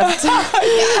with a left.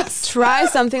 Yes. Try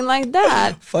something like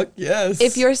that. Fuck yes.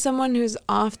 If you're someone who's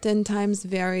oftentimes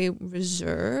very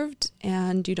reserved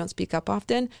and you don't speak up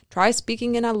often, try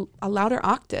speaking in a louder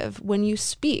octave when you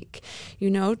speak. You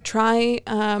know, try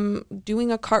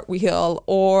doing a cartwheel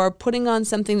or putting on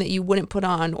something that you wouldn't put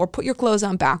on, or put your clothes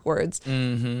on backwards.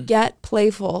 Get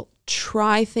playful.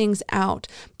 Try things out.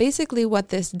 Basically what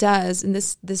this does, and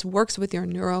this works with your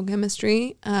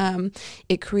neurochemistry,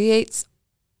 it creates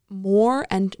more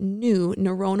and new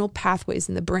neuronal pathways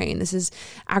in the brain. This is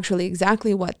actually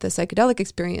exactly what the psychedelic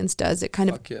experience does. It kind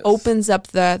of opens up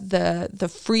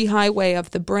the free highway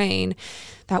of the brain.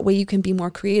 That way you can be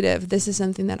more creative. This is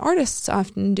something that artists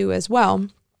often do as well.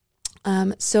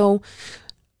 So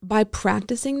by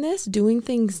practicing this, doing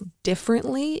things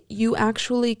differently, you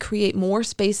actually create more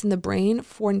space in the brain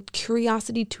for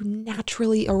curiosity to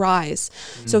naturally arise.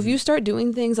 So if you start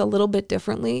doing things a little bit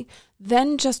differently,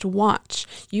 then just watch.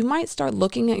 You might start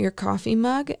looking at your coffee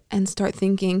mug and start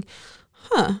thinking,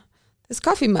 this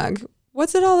coffee mug,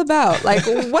 what's it all about? Like,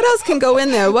 what else can go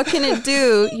in there? What can it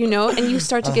do? You know, and you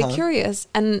start to get curious,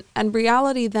 and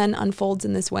reality then unfolds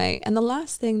in this way. And the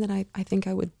last thing that I think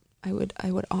I would I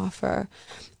would offer.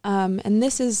 And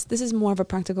this is more of a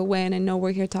practical way. And I know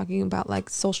we're here talking about like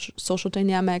social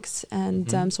dynamics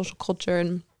and social culture,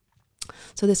 and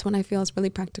so this one I feel is really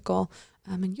practical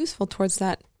and useful towards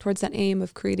that aim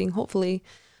of creating hopefully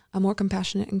a more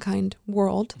compassionate and kind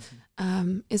world.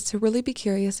 Is to really be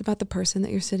curious about the person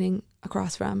that you're sitting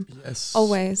across from. Yes.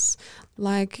 Always.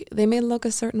 Like, they may look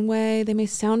a certain way, they may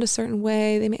sound a certain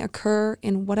way, they may occur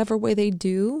in whatever way they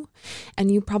do, and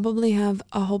you probably have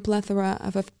a whole plethora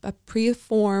of a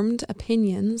preformed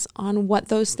opinions on what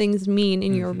those things mean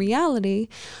in your reality.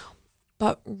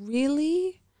 But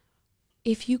really,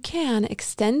 if you can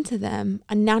extend to them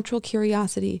a natural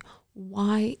curiosity,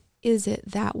 why is it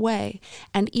that way?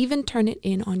 And even turn it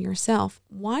in on yourself.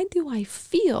 Why do I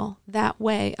feel that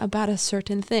way about a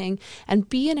certain thing? And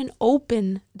be in an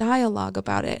open dialogue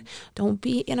about it. Don't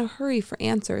be in a hurry for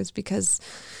answers, because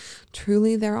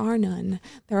truly there are none.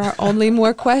 There are only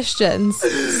more questions.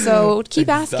 So keep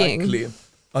asking. Exactly.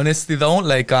 Honestly though,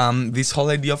 like this whole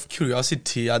idea of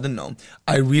curiosity, I don't know.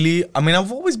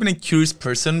 I've always been a curious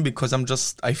person because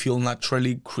I feel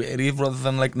naturally creative rather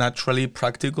than like naturally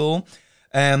practical.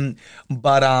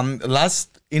 But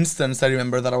last instance I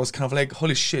remember that I was kind of like,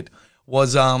 holy shit,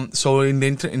 was so in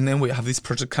then we have this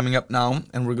project coming up now,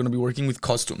 and we're gonna be working with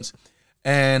costumes.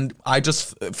 And I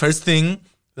just first thing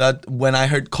that when I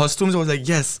heard costumes, I was like,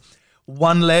 yes,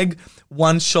 one leg,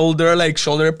 one shoulder, like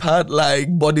shoulder pad, like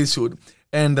bodysuit.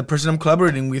 And the person I'm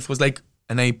collaborating with was like,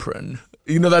 an apron.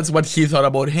 You know, that's what he thought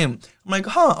about him. I'm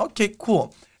like, okay,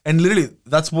 cool. And literally,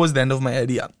 that was the end of my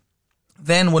idea.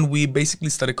 Then when we basically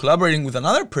started collaborating with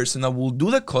another person that will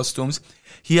do the costumes,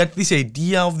 he had this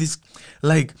idea of this,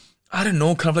 like, I don't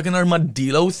know, kind of like an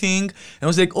armadillo thing. And I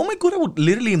was like, oh my God, I would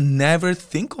literally never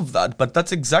think of that. But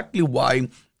that's exactly why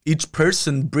each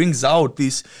person brings out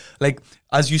this, like,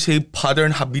 as you say,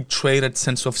 pattern, habit, trait,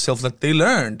 sense of self that they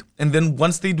learned. And then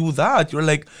once they do that, you're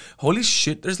like, holy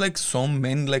shit, there's like so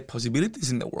many like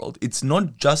possibilities in the world. It's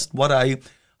not just what I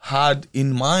had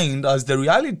in mind as the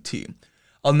reality.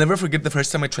 I'll never forget the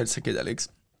first time I tried psychedelics.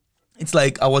 It's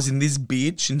like I was in this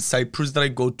beach in Cyprus that I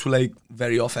go to like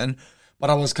very often, but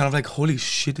I was kind of like, holy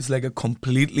shit, it's like a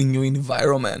completely new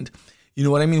environment. You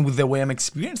know what I mean? With the way I'm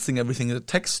experiencing everything, the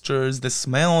textures, the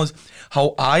smells,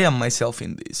 how I am myself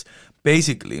in this,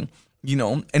 basically, you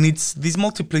know, and it's this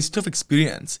multiplicity of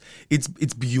experience. It's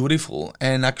beautiful.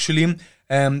 And actually,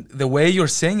 the way you're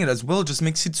saying it as well just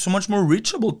makes it so much more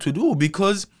reachable to do,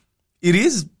 because it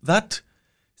is that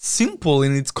simple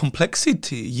in its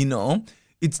complexity, you know?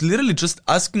 It's literally just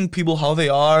asking people how they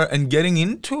are and getting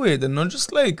into it, and not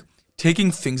just like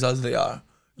taking things as they are,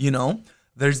 you know?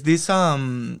 There's this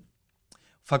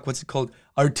what's it called?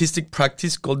 Artistic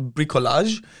practice called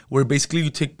bricolage, where basically you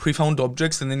take pre-found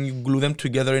objects and then you glue them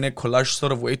together in a collage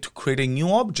sort of way to create a new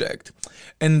object.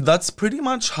 And that's pretty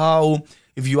much how,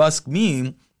 if you ask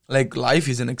me, like, life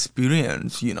is an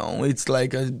experience, you know? It's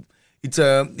like it's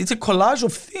a collage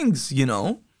of things, you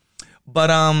know? But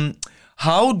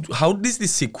how does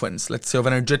this sequence, let's say, of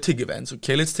energetic events,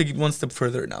 okay, let's take it one step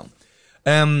further now.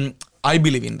 I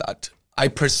believe in that. I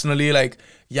personally, like,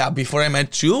 before I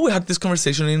met you, we had this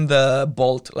conversation in the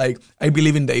Bolt. Like, I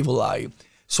believe in the evil eye.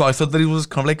 So I thought that it was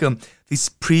kind of like this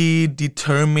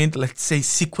predetermined, let's say,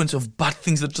 sequence of bad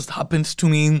things that just happened to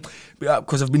me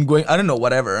because I've been going, I don't know,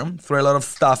 whatever, through a lot of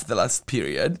stuff the last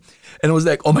period. And it was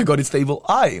like, oh my God, it's the evil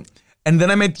eye. And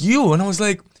then I met you and I was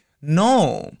like,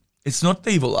 no, it's not the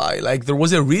evil eye. Like, there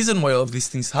was a reason why all of these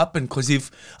things happened, because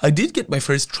if I did get my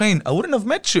first train, I wouldn't have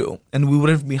met you and we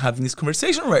wouldn't have been having this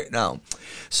conversation right now.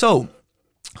 So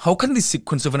how can this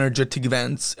sequence of energetic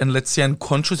events and, let's say,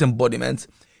 unconscious embodiment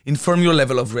inform your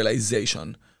level of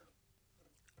realization?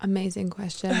 Amazing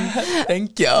question.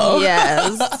 Thank you.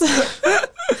 Yes.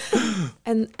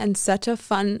 and such a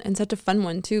fun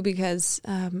one too, because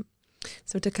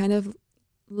so to kind of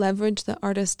leverage the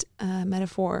artist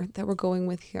metaphor that we're going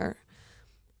with here.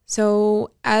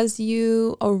 So as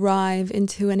you arrive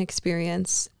into an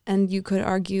experience, and you could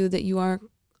argue that you are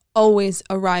always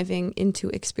arriving into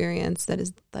experience, that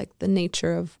is like the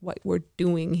nature of what we're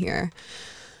doing here.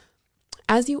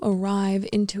 As you arrive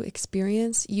into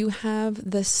experience, you have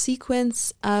the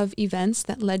sequence of events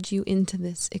that led you into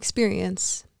this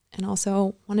experience. And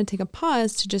also want to take a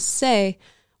pause to just say,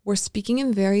 we're speaking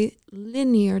in very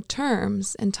linear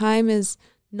terms, and time is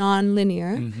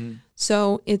non-linear. Mm-hmm.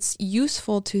 So it's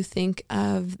useful to think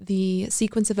of the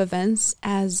sequence of events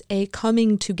as a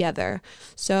coming together.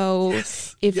 So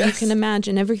if you can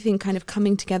imagine everything kind of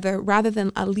coming together rather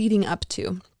than a leading up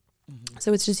to. Mm-hmm.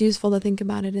 So it's just useful to think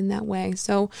about it in that way.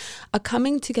 So a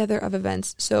coming together of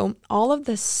events. So all of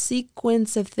the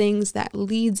sequence of things that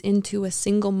leads into a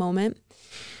single moment,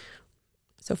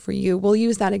 So for you, we'll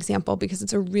use that example because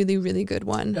it's a really, really good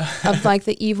one of like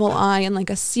the evil eye and like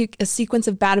a sequence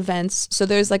of bad events. So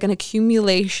there's like an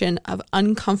accumulation of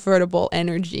uncomfortable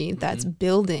energy that's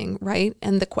building, right?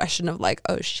 And the question of like,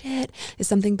 oh shit, is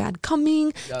something bad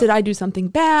coming? Yeah. Did I do something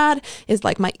bad? Is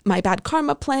like my bad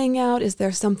karma playing out? Is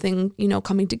there something,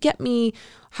 coming to get me?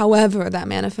 However that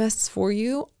manifests for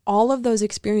you, all of those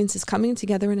experiences coming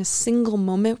together in a single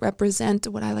moment represent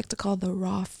what I like to call the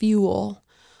raw fuel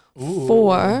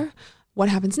for what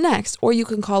happens next. Or you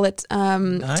can call it,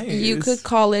 Nice. you could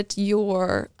call it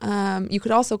your, you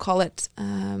could also call it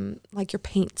like your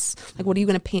paints. Like, what are you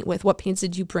going to paint with? What paints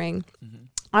did you bring?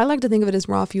 I like to think of it as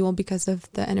raw fuel because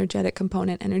of the energetic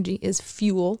component. Energy is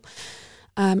fuel.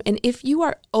 And if you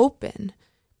are open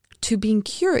to being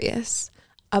curious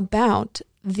about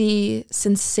the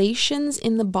sensations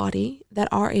in the body that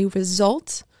are a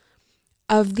result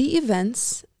of the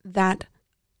events that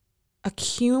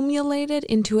accumulated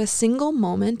into a single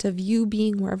moment of you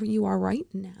being wherever you are right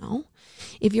now,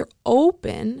 if you're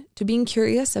open to being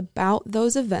curious about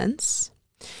those events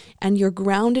and you're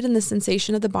grounded in the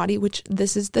sensation of the body, which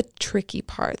this is the tricky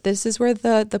part. This is where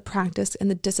the practice and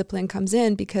the discipline comes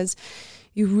in, because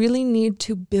you really need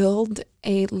to build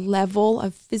a level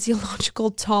of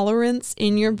physiological tolerance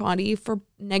in your body for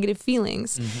negative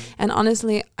feelings. And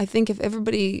honestly, I think if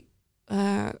everybody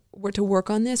were to work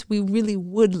on this, we really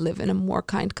would live in a more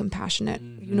kind, compassionate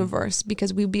universe,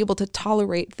 because we'd be able to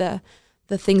tolerate the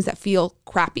things that feel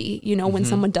crappy, when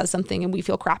someone does something and we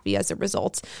feel crappy as a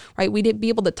result, right? We'd be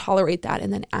able to tolerate that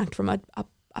and then act from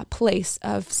a place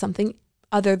of something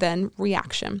other than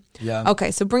reaction. Yeah.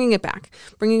 Okay, so bringing it back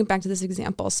to this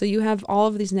example. So you have all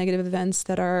of these negative events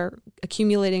that are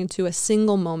accumulating to a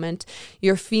single moment.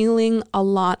 You're feeling a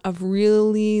lot of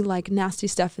really like nasty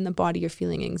stuff in the body. You're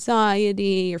feeling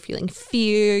anxiety, you're feeling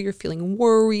fear, you're feeling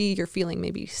worry, you're feeling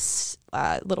maybe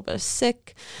a little bit of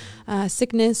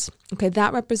sickness. Okay,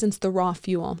 that represents the raw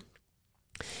fuel.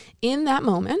 In that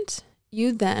moment,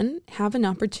 you then have an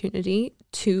opportunity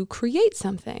to create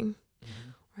something,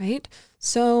 right?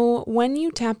 So when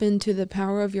you tap into the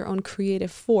power of your own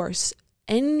creative force,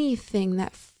 anything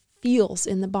that feels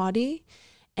in the body,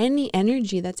 any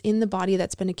energy that's in the body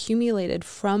that's been accumulated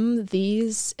from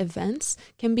these events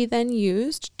can be then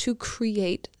used to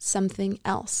create something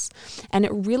else. And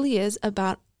it really is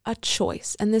about a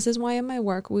choice. And this is why in my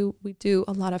work, we do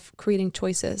a lot of creating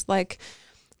choices, like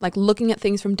looking at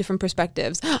things from different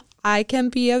perspectives. I can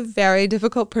be a very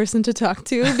difficult person to talk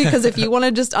to, because if you want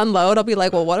to just unload, I'll be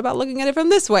like, well, what about looking at it from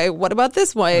this way? What about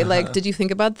this way? Like, did you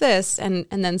think about this? And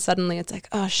then suddenly it's like,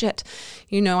 oh shit,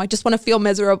 I just want to feel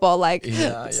miserable. Like,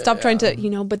 stop trying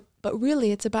to, but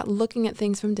really it's about looking at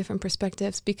things from different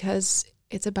perspectives, because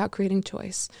it's about creating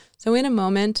choice. So in a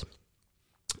moment,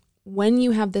 when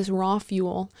you have this raw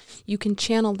fuel, you can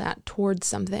channel that towards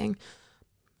something.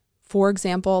 For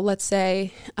example, let's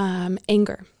say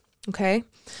anger, okay?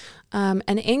 And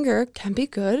anger can be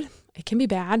good. It can be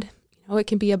bad. It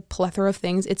can be a plethora of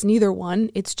things. It's neither one.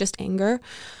 It's just anger.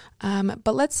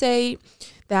 But let's say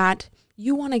that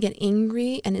you want to get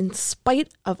angry, and in spite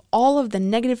of all of the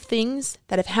negative things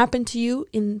that have happened to you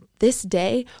in this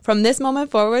day, from this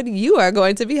moment forward, you are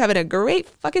going to be having a great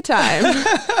fucking time.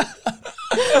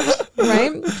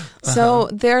 Right? So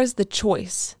there's the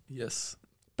choice. Yes.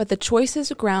 But the choice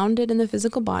is grounded in the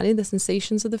physical body, the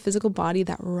sensations of the physical body,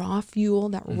 that raw fuel,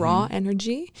 that raw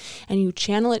energy, and you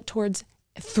channel it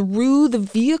through the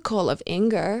vehicle of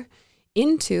anger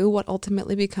into what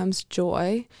ultimately becomes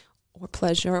joy or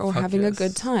pleasure or having a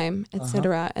good time,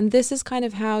 etc. And this is kind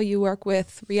of how you work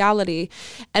with reality.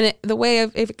 And the way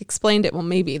I've explained it, well,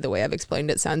 maybe the way I've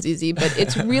explained it sounds easy, but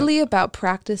it's really about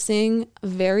practicing a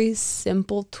very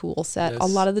simple tool set. Yes. A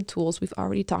lot of the tools we've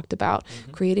already talked about,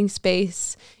 creating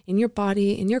space in your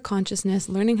body, in your consciousness,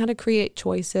 learning how to create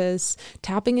choices,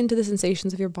 tapping into the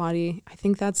sensations of your body. I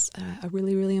think that's a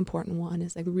really, really important one,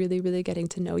 is like really, really getting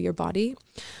to know your body.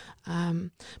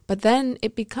 But then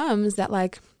it becomes that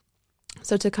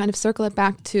so to kind of circle it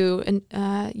back to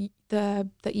the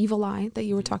evil eye that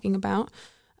you were talking about.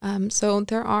 So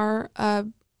there are a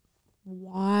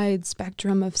wide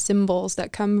spectrum of symbols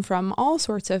that come from all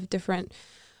sorts of different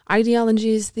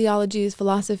ideologies, theologies,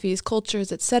 philosophies,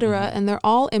 cultures, etc. And they're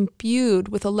all imbued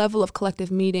with a level of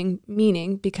collective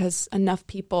meaning because enough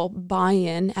people buy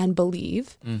in and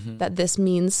believe that this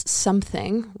means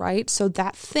something, right? So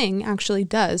that thing actually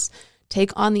does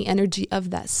take on the energy of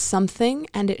that something,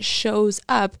 and it shows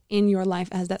up in your life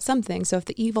as that something. So if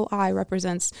the evil eye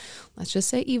represents, let's just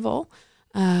say evil,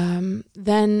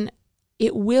 then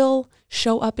it will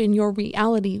show up in your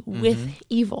reality with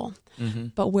evil.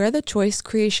 But where the choice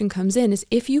creation comes in is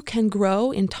if you can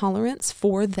grow in tolerance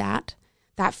for the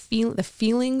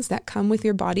feelings that come with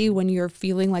your body when you're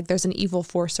feeling like there's an evil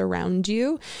force around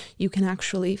you, you can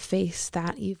actually face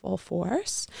that evil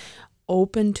force,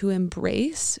 open to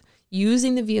embrace,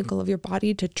 using the vehicle of your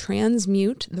body to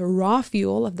transmute the raw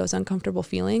fuel of those uncomfortable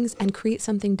feelings and create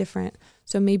something different.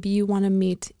 So maybe you want to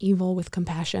meet evil with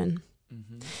compassion.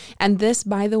 And this,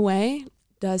 by the way,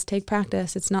 does take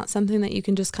practice. It's not something that you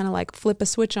can just kind of like flip a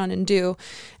switch on and do.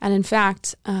 And in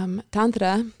fact,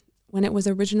 Tantra, when it was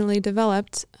originally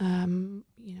developed, over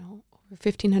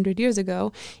 1,500 years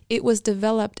ago, it was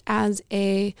developed as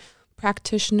a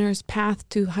practitioner's path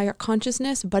to higher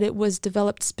consciousness, but it was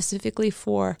developed specifically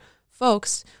for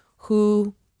folks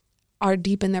who are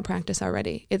deep in their practice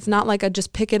already. It's not like a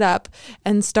just pick it up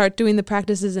and start doing the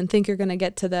practices and think you're going to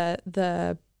get to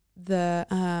the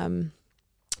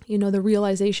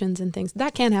realizations and things.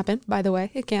 That can happen, by the way,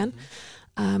 it can.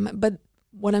 But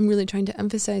what I'm really trying to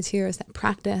emphasize here is that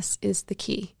practice is the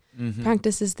key.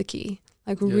 Practice is the key.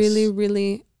 Really,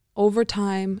 really over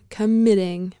time,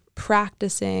 committing,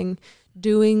 practicing,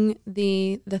 doing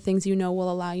the things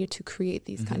will allow you to create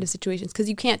these kind of situations. Because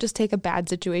you can't just take a bad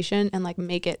situation and like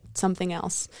make it something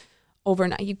else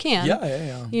overnight. You can.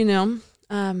 Yeah.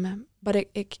 But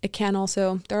it can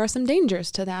also, there are some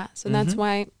dangers to that. So that's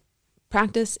why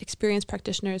practice, experienced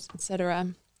practitioners,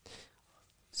 etc.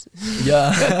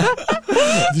 Yeah.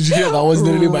 Did you hear that? Was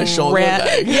literally my shoulder.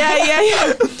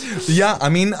 Yeah. I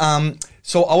mean,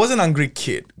 so I was an angry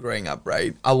kid growing up,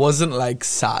 right? I wasn't like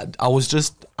sad. I was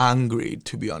just angry,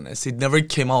 to be honest. It never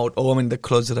came out, I'm in the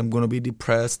closet, I'm going to be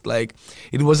depressed. Like,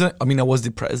 it wasn't, I was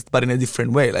depressed, but in a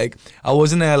different way. Like, I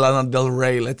wasn't a Lana Del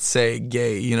Rey, let's say,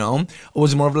 gay, I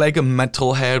was more of like a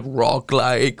metalhead rock,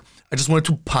 like, I just wanted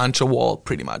to punch a wall,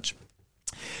 pretty much.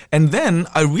 And then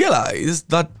I realized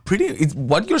that it's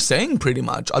what you're saying, pretty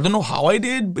much. I don't know how I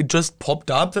did, it just popped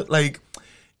up that, like,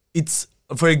 it's,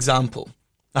 for example,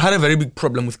 I had a very big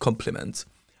problem with compliments.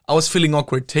 I was feeling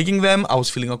awkward taking them. I was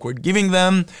feeling awkward giving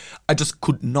them. I just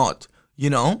could not,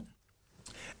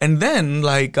 And then,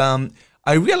 like,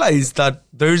 I realized that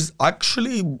there's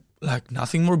actually, like,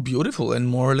 nothing more beautiful and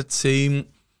more, let's say, I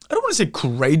don't want to say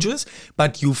courageous,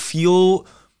 but you feel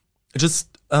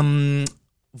just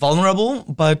vulnerable,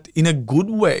 but in a good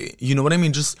way. You know what I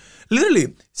mean? Just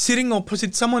literally sitting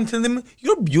opposite someone, telling them,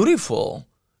 you're beautiful.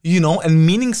 And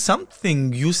meaning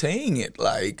something, you saying it,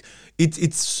 like,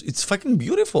 it's fucking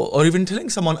beautiful. Or even telling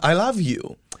someone, I love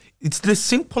you. It's the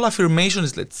simple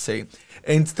affirmations, let's say.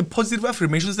 And it's the positive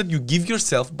affirmations that you give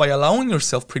yourself by allowing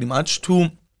yourself pretty much to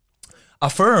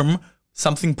affirm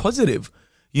something positive,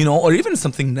 or even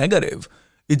something negative.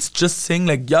 It's just saying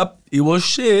like, yep, it was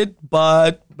shit,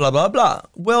 but blah, blah, blah.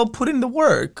 Well, put in the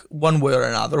work one way or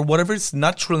another, whatever is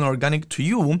natural and organic to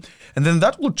you, and then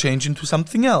that will change into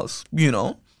something else,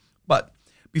 But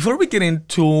before we get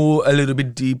into a little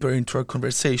bit deeper into our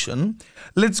conversation,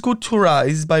 let's go to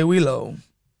Rise by Willow.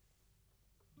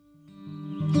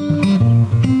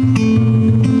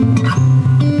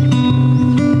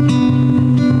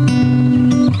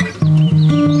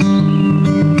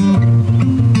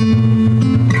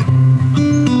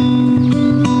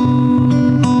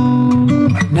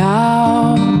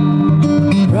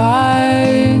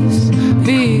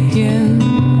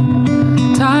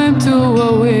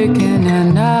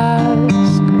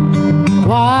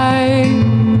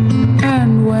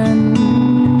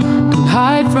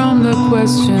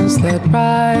 Questions that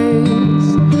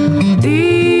rise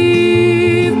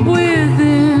deep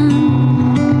within.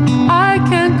 I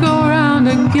can't go round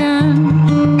again.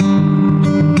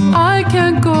 I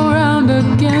can't go round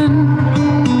again.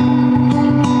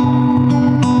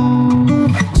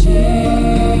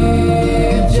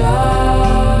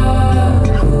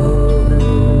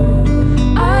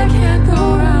 I can't go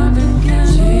round again.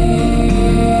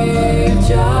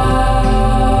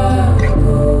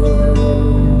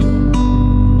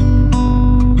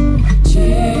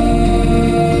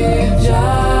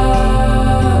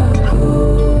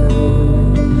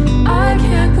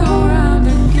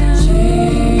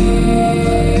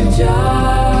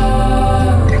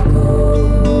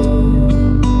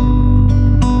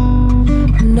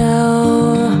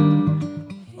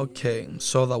 Okay,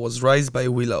 so that was Rise by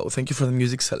Willow. Thank you for the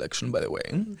music selection, by the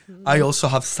way. I also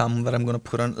have some that I'm going to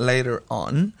put on later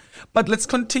on. But let's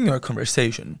continue our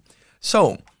conversation.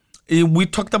 So, we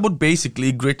talked about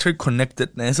basically greater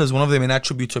connectedness as one of the main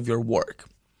attributes of your work.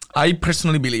 I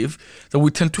personally believe that we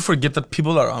tend to forget that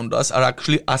people around us are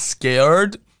actually as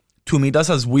scared to meet us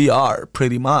as we are,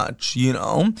 pretty much,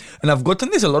 And I've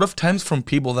gotten this a lot of times from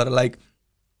people that are like,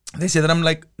 they say that I'm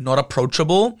like not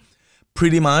approachable,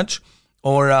 pretty much.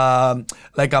 or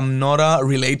like I'm not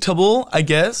relatable, I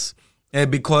guess.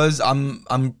 Because I'm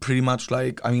pretty much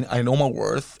like, I mean, I know my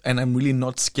worth and I'm really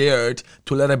not scared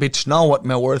to let a bitch know what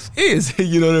my worth is.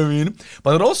 You know what I mean?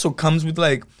 But it also comes with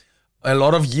like a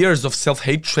lot of years of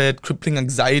self-hatred, crippling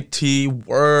anxiety,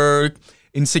 work,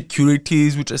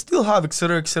 insecurities, which I still have,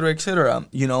 etc.,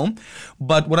 you know?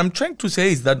 But what I'm trying to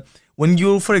say is that when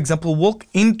you, for example, walk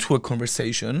into a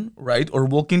conversation, right, or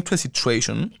walk into a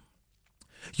situation,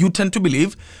 you tend to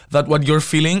believe that what you're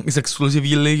feeling is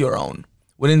exclusively your own.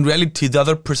 When in reality, the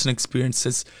other person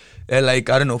experiences like,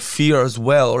 I don't know, fear as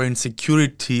well, or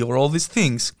insecurity, or all these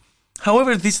things.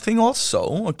 However, this thing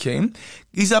also, okay,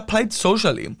 is applied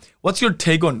socially. What's your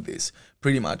take on this,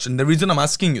 pretty much? And the reason I'm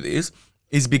asking you this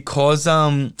is because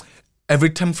every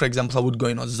time, for example, I would go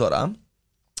in Ozora,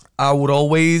 I would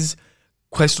always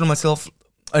question myself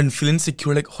and feel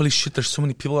insecure, like, holy shit, there's so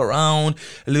many people around,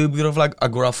 a little bit of like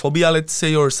agoraphobia, let's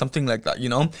say, or something like that, you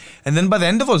know? And then by the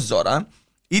end of Ozora,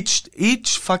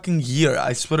 each fucking year,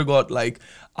 I swear to God, like,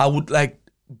 I would like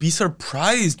be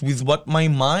surprised with what my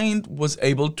mind was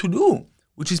able to do,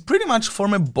 which is pretty much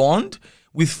form a bond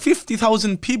with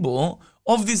 50,000 people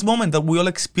of this moment that we all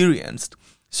experienced.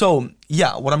 So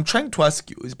yeah, what I'm trying to ask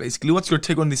you is basically, what's your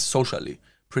take on this socially,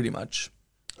 pretty much?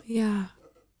 Yeah.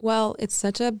 Well, it's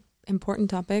such a important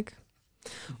topic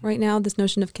right now, this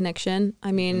notion of connection.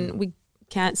 I mean, we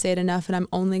can't say it enough, and I'm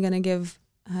only going to give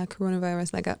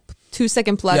coronavirus like a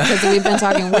 2-second plug because we've been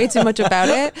talking way too much about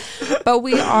it. But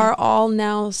we are all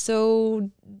now so,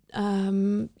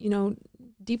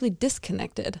 deeply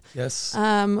disconnected. Yes.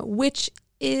 Which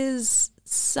is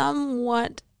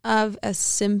somewhat of a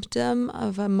symptom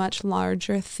of a much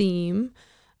larger theme.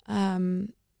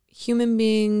 Human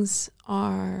beings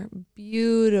are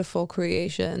beautiful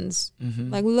creations.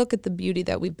 Like, look at the beauty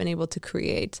that we've been able to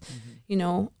create. You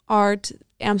know, art,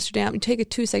 Amsterdam. Take it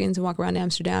 2 seconds to walk around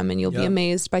Amsterdam and you'll be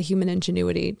amazed by human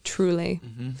ingenuity, truly.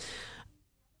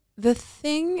 The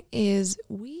thing is,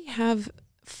 we have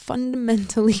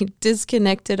fundamentally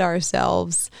disconnected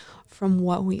ourselves from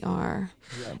what we are.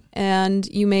 And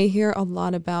you may hear a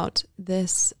lot about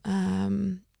this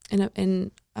in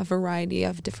a variety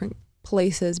of different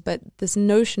places, but this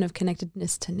notion of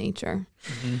connectedness to nature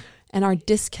and our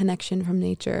disconnection from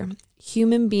nature.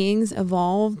 Human beings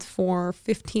evolved for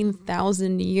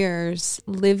 15,000 years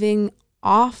living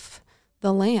off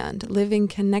the land, living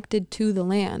connected to the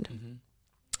land.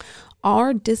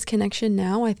 Our disconnection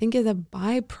now, I think, is a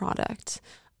byproduct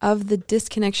of the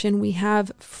disconnection we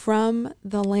have from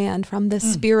the land, from the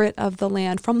spirit of the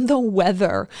land, from the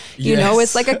weather. You know,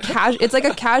 it's like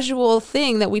a casual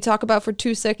thing that we talk about for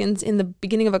 2 seconds in the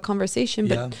beginning of a conversation,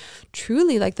 but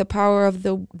truly, like, the power of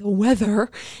the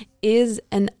weather is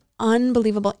an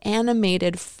unbelievable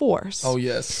animated force. Oh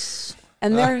yes.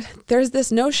 And there's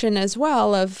this notion as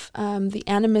well of the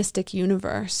animistic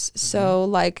universe. So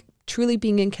like truly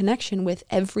being in connection with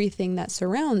everything that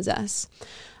surrounds us.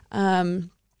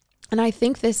 And I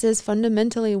think this is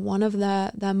fundamentally one of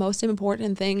the most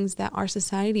important things that our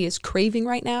society is craving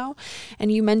right now.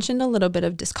 And you mentioned a little bit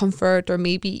of discomfort or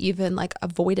maybe even like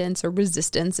avoidance or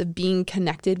resistance of being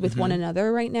connected with one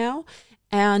another right now.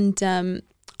 And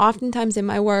oftentimes in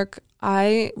my work,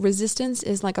 resistance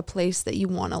is like a place that you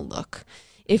want to look.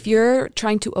 If you're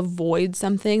trying to avoid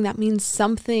something, that means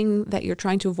something that you're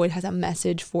trying to avoid has a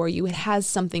message for you. It has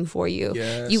something for you.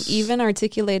 Yes. You even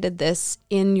articulated this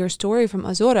in your story from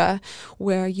Ozora,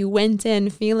 where you went in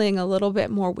feeling a little bit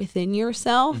more within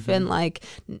yourself and like,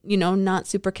 you know, not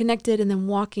super connected, and then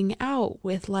walking out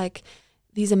with like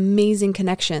these amazing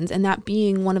connections, and that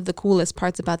being one of the coolest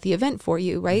parts about the event for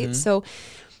you, right? So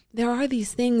there are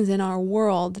these things in our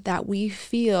world that we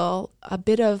feel a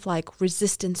bit of like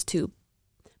resistance to.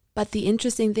 But the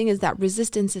interesting thing is that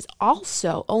resistance is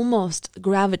also almost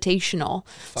gravitational.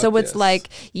 So it's like,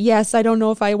 yes, I don't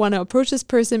know if I want to approach this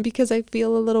person because I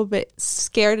feel a little bit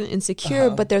scared and insecure,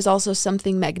 but there's also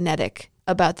something magnetic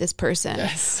about this person,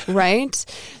 right?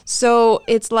 So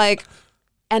it's like,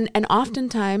 and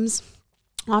oftentimes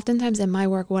in my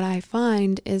work, what I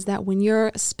find is that when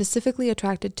you're specifically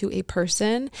attracted to a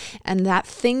person and that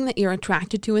thing that you're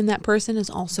attracted to in that person is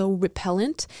also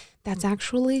repellent, that's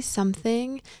actually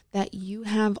something that you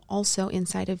have also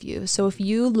inside of you. So if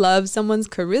you love someone's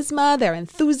charisma, their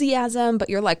enthusiasm,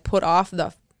 but you're like put off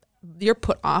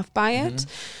by it,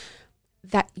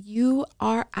 that you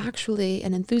are actually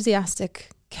an enthusiastic,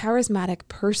 charismatic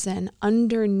person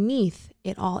underneath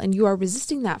it all, and you are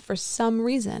resisting that for some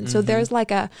reason. So there's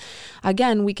like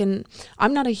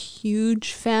I'm not a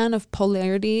huge fan of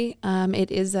polarity.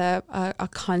 It is a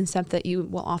concept that you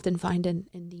will often find in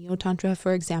Neo-Tantra,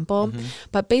 for example.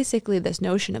 But basically this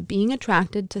notion of being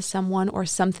attracted to someone or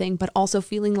something, but also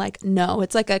feeling like, no,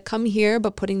 it's like a come here,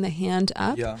 but putting the hand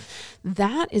up. Yeah.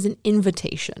 That is an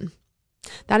invitation.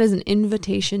 That is an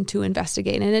invitation to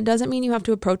investigate. And it doesn't mean you have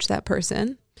to approach that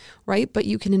person, right? But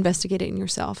you can investigate it in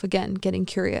yourself. Again, getting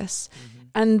curious.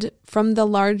 And from the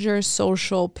larger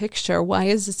social picture, why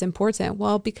is this important?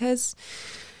 Well, because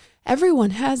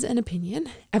everyone has an opinion.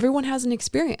 Everyone has an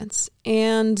experience.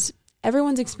 And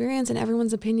everyone's experience and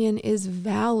everyone's opinion is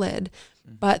valid.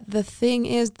 But the thing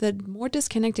is, the more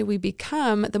disconnected we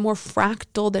become, the more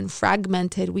fractaled and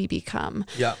fragmented we become.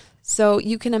 Yeah. So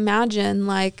you can imagine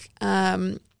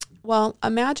imagine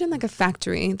like a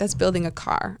factory that's building a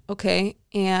car, okay?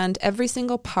 And every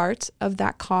single part of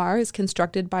that car is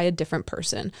constructed by a different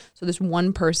person. So there's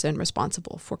one person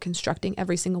responsible for constructing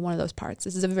every single one of those parts.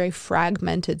 This is a very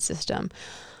fragmented system.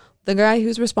 The guy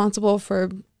who's responsible for,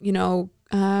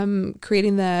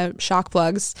 creating the shock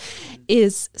plugs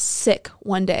is sick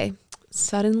one day.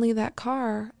 Suddenly that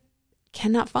car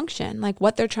cannot function. Like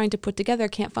what they're trying to put together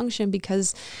can't function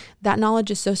because that knowledge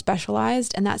is so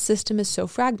specialized and that system is so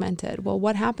fragmented. Well,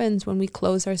 what happens when we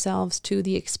close ourselves to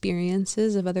the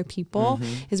experiences of other people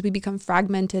is we become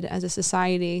fragmented as a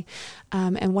society.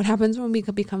 And what happens when we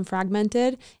become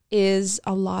fragmented is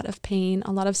a lot of pain,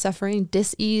 a lot of suffering,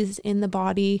 dis-ease in the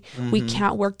body. We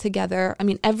can't work together. I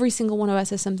mean, every single one of us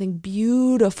has something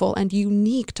beautiful and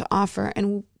unique to offer.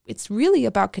 And it's really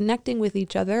about connecting with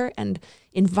each other and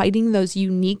inviting those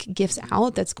unique gifts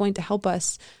out that's going to help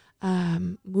us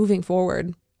moving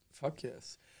forward. Fuck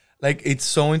yes. Like, it's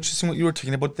so interesting what you were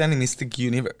talking about, the animistic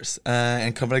universe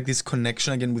and kind of like this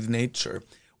connection again with nature.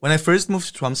 When I first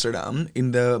moved to Amsterdam,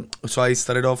 so I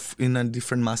started off in a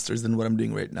different master's than what I'm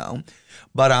doing right now.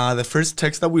 But the first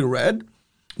text that we read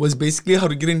was basically how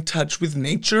to get in touch with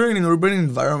nature in an urban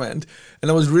environment. And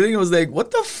I was like,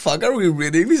 what the fuck are we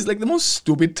reading? This is like the most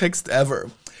stupid text ever.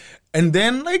 And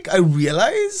then like I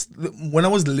realized when I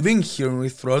was living here in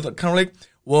Throat, I kind of like,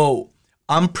 whoa,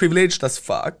 I'm privileged as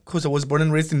fuck because I was born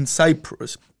and raised in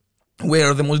Cyprus,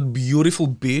 where the most beautiful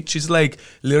beach is like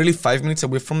literally 5 minutes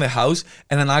away from the house,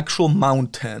 and an actual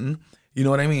mountain, you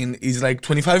know what I mean, is like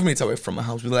 25 minutes away from my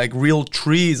house with like real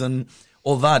trees and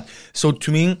all that. So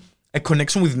to me, a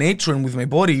connection with nature and with my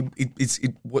body,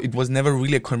 it was never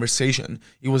really a conversation.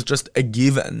 It was just a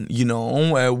given,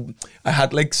 I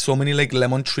had like so many like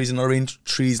lemon trees and orange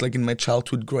trees like in my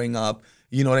childhood growing up,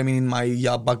 you know what I mean, in my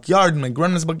backyard, in my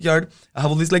grandma's backyard. I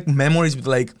have all these like memories with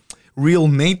like real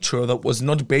nature that was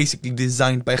not basically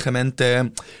designed by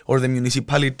Gemeente or the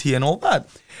municipality and all that.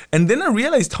 And then I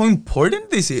realized how important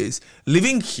this is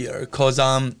living here, because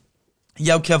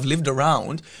I've lived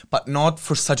around, but not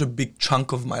for such a big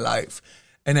chunk of my life.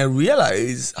 And I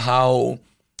realize how,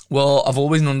 I've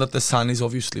always known that the sun is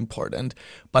obviously important,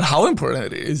 but how important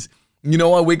it is.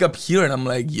 I wake up here and I'm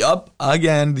like, yup,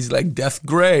 again, this like death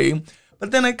gray. But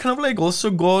then I kind of like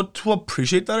also go to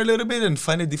appreciate that a little bit and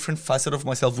find a different facet of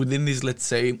myself within this, let's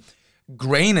say,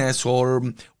 grayness or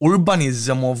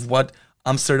urbanism of what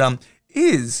Amsterdam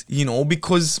is,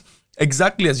 because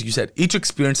exactly as you said, each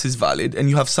experience is valid and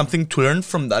you have something to learn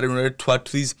from that in order to add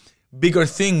to this bigger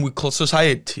thing we call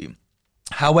society.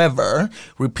 However,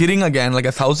 repeating again like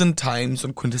 1,000 times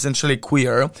on Quintessentially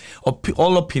Queer,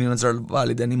 all opinions are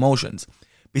valid and emotions.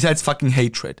 Besides fucking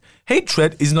hatred.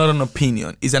 Hatred is not an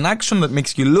opinion. It's an action that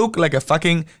makes you look like a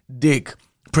fucking dick,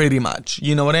 pretty much.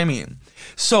 You know what I mean?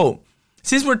 So,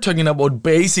 since we're talking about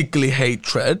basically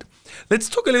hatred, let's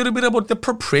talk a little bit about the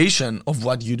appropriation of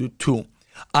what you do too.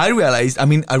 I realized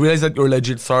that you're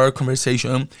legit through our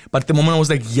conversation, but the moment I was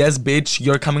like, yes, bitch,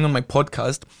 you're coming on my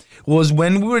podcast, was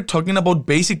when we were talking about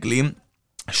basically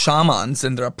shamans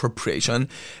and their appropriation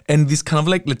and this kind of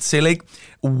like, let's say like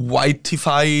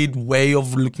whiteified way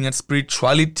of looking at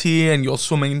spirituality. And you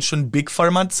also mentioned Big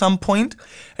Pharma at some point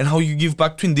and how you give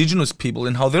back to indigenous people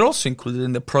and how they're also included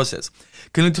in the process.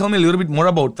 Can you tell me a little bit more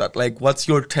about that? Like, what's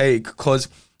your take? Because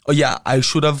I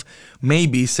should have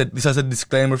maybe said this as a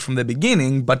disclaimer from the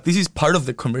beginning, but this is part of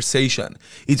the conversation.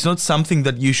 It's not something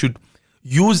that you should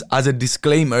use as a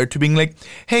disclaimer to being like,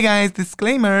 hey guys,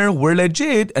 disclaimer, we're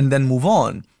legit, and then move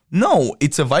on. No,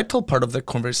 it's a vital part of the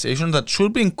conversation that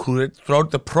should be included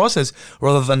throughout the process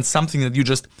rather than something that you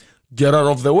just get out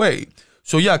of the way.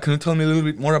 So can you tell me a little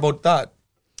bit more about that?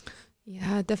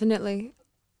 Yeah, definitely.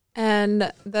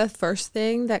 And the first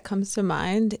thing that comes to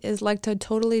mind is like to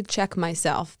totally check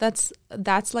myself. That's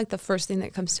like the first thing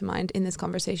that comes to mind in this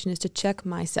conversation is to check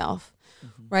myself.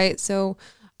 right? So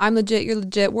I'm legit, you're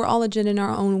legit, we're all legit in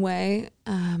our own way.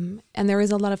 And there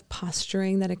is a lot of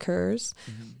posturing that occurs.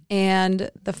 And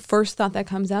the first thought that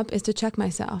comes up is to check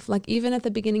myself. Like even at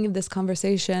the beginning of this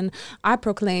conversation, I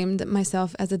proclaimed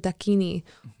myself as a Dakini,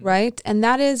 right? And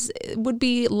that would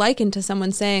be likened to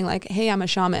someone saying like, hey, I'm a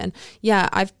shaman. Yeah,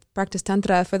 I've practiced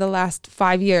Tantra for the last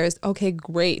 5 years. Okay,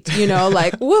 great.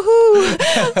 Like,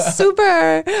 woohoo,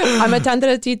 super. I'm a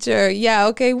Tantra teacher. Yeah,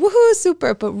 okay, woohoo,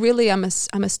 super. But really, I'm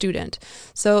a student.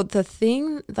 So the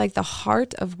thing, like the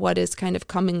heart of what is kind of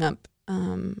coming up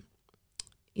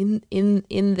in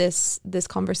this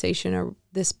conversation, or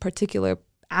this particular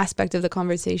aspect of the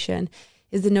conversation,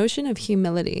 is the notion of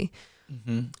humility.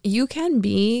 You can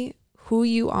be who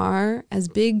you are, as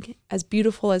big, as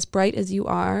beautiful, as bright as you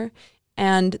are.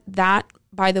 And that,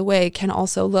 by the way, can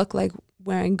also look like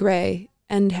wearing gray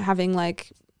and having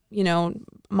like,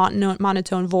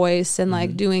 monotone voice and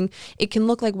like it can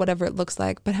look like whatever it looks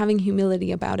like, but having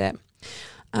humility about it.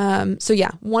 So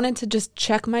yeah, wanted to just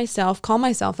check myself, call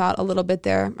myself out a little bit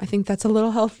there. I think that's a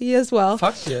little healthy as well.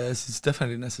 Fuck yes, it's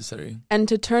definitely necessary. And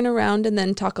to turn around and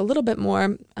then talk a little bit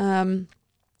more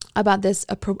about this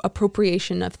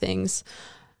appropriation of things.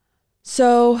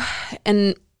 So,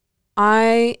 and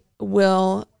I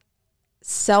will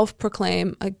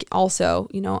self-proclaim also,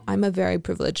 I'm a very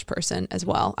privileged person as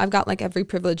well. I've got like every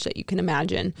privilege that you can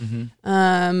imagine.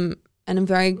 And I'm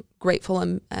very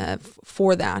grateful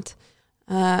for that.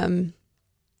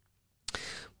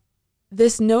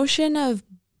 This notion of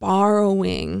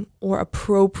borrowing or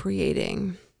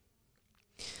appropriating.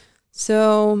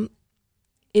 So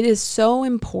it is so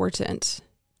important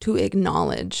to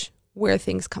acknowledge where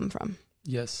things come from.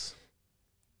 Yes.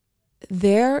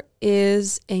 There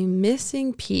is a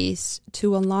missing piece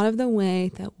to a lot of the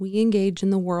way that we engage in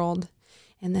the world,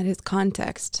 and that is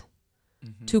context.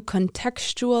 To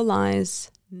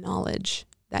contextualize knowledge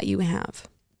that you have.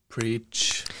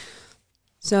 Preach.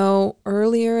 So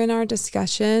earlier in our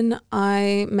discussion,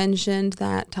 I mentioned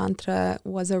that Tantra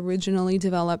was originally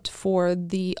developed for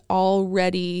the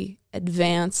already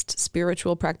advanced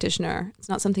spiritual practitioner. It's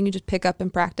not something you just pick up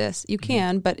and practice. You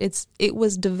can, but it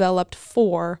was developed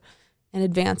for an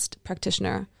advanced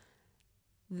practitioner.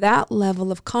 That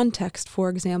level of context, for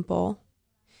example,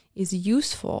 is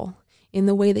useful in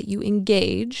the way that you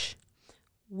engage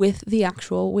with the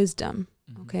actual wisdom.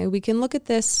 Okay, we can look at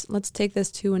this. Let's take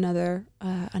this to another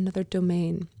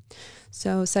domain.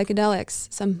 So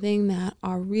psychedelics, something that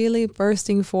are really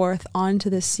bursting forth onto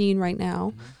the scene right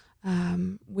now,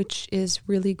 which is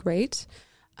really great.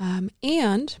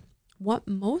 And what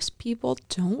most people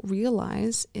don't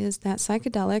realize is that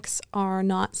psychedelics are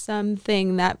not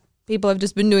something that people have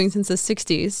just been doing since the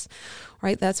 60s,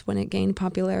 right? That's when it gained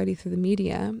popularity through the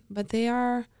media. But they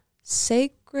are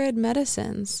sacred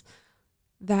medicines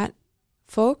that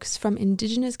folks from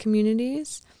indigenous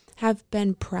communities have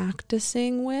been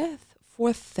practicing with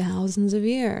for thousands of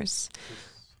years,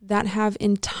 that have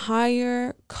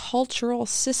entire cultural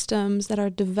systems that are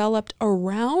developed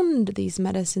around these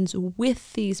medicines,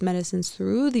 with these medicines,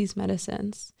 through these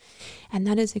medicines. And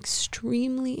that is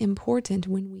extremely important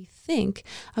when we think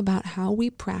about how we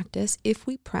practice, if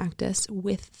we practice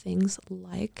with things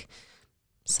like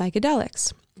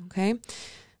psychedelics, okay?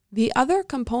 The other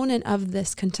component of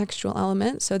this contextual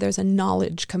element, so there's a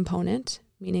knowledge component,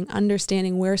 meaning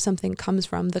understanding where something comes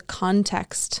from, the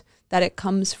context that it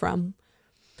comes from.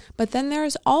 But then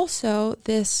there's also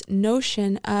this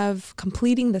notion of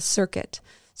completing the circuit.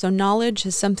 So knowledge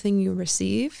is something you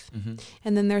receive,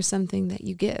 and then there's something that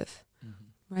you give,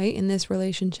 right, in this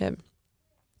relationship.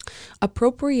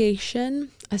 Appropriation,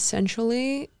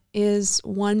 essentially, is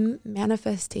one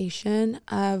manifestation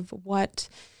of what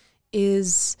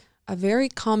is a very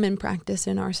common practice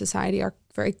in our society, our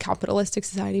very capitalistic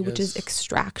society, which is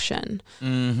extraction,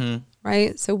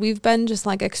 right? So we've been just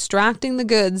like extracting the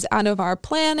goods out of our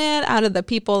planet, out of the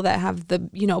people that have the,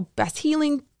 best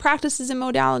healing practices and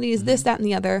modalities, this, that, and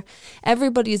the other.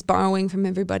 Everybody's borrowing from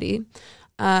everybody.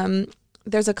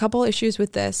 There's a couple issues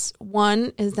with this.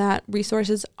 One is that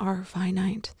resources are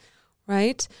finite,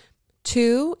 right?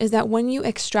 Two is that when you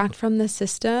extract from the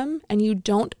system and you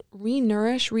don't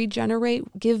re-nourish,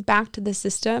 regenerate, give back to the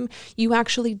system, you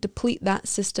actually deplete that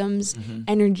system's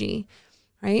energy,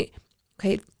 right?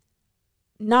 Okay.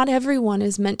 Not everyone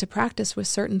is meant to practice with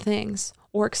certain things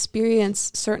or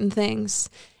experience certain things.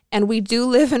 And we do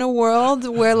live in a world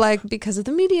where, like, because of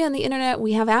the media and the internet,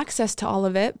 we have access to all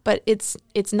of it, but it's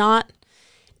not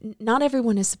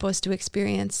everyone is supposed to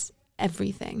experience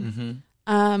everything.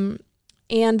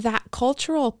 And that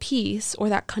cultural piece, or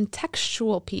that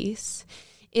contextual piece,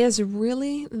 is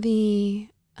really the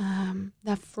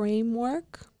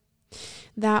framework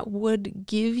that would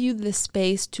give you the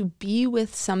space to be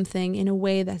with something in a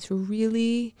way that's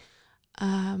really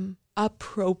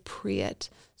appropriate.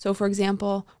 So, for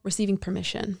example, receiving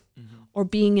permission or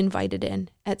being invited in,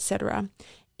 etc.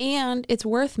 And it's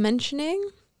worth mentioning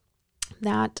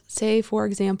that, say, for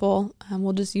example,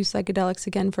 we'll just use psychedelics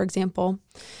again, for example,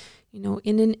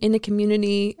 in a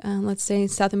community, let's say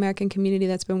South American community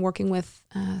that's been working with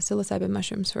psilocybin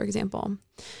mushrooms, for example,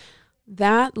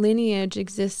 that lineage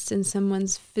exists in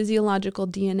someone's physiological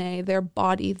DNA, their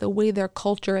body, the way their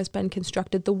culture has been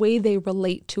constructed, the way they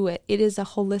relate to it. It is a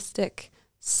holistic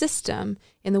system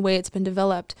in the way it's been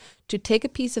developed. To take a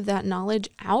piece of that knowledge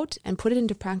out and put it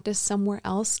into practice somewhere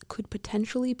else could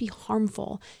potentially be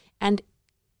harmful. And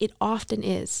it often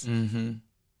is.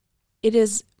 It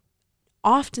is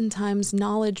oftentimes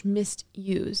knowledge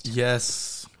misused.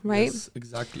 Yes. Right? Yes,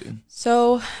 exactly.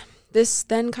 So this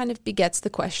then kind of begets the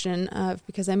question of,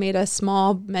 because I made a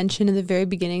small mention in the very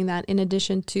beginning that in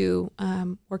addition to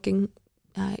working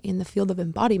in the field of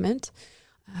embodiment,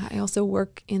 I also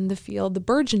work in the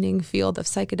burgeoning field of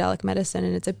psychedelic medicine.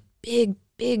 And it's a big,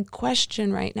 big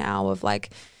question right now of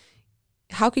like,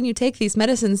 how can you take these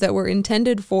medicines that were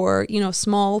intended for,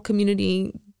 small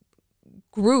community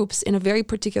groups in a very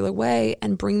particular way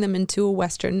and bring them into a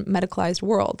Western medicalized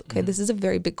world? Okay, this is a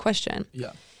very big question.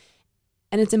 Yeah.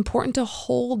 And it's important to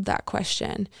hold that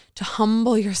question, to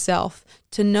humble yourself,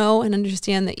 to know and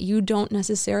understand that you don't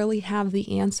necessarily have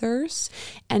the answers,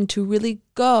 and to really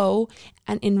go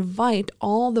and invite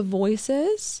all the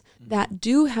voices that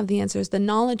do have the answers, the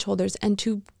knowledge holders, and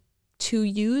to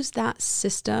use that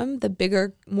system, the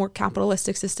bigger, more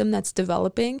capitalistic system that's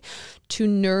developing, to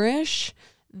nourish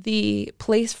the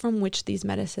place from which these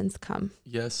medicines come.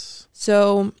 Yes.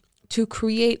 So to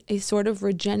create a sort of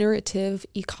regenerative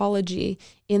ecology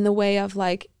in the way of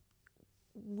like,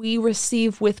 we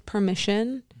receive with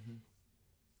permission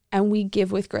and we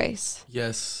give with grace.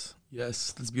 Yes,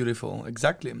 that's beautiful.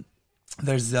 Exactly.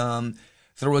 There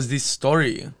was this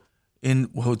story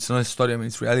it's not a story, I mean,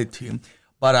 it's reality,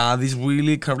 but this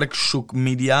really kind of like shook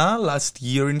media last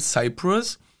year in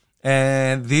Cyprus,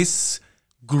 and this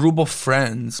group of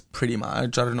friends pretty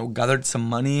much, gathered some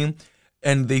money,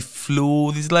 and they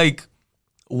flew this like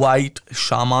white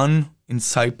shaman in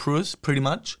Cyprus pretty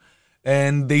much,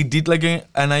 and they did like an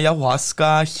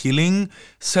ayahuasca healing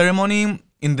ceremony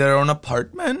in their own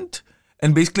apartment,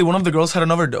 and basically one of the girls had an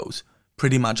overdose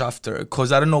pretty much after,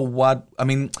 because I don't know what, I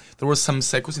mean, there was some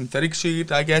psychosynthetic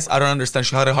shit, I guess, I don't understand,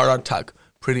 she had a heart attack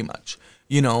pretty much,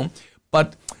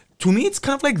 but to me it's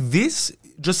kind of like this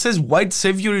just says white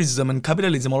saviorism and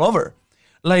capitalism all over.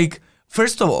 Like,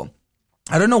 first of all,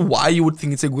 I don't know why you would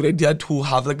think it's a good idea to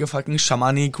have like a fucking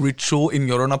shamanic ritual in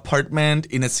your own apartment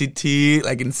in a city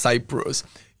like in Cyprus.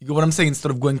 You get what I'm saying?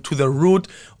 Instead of going to the root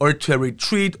or to a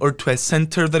retreat or to a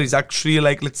center that is actually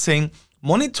like, let's say,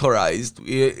 monitorized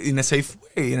in a safe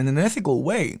way, in an ethical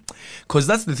way. Because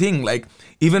that's the thing, like,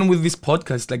 even with this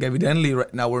podcast, like evidently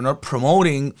right now we're not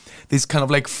promoting this kind of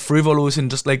like frivolous and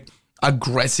just like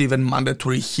aggressive and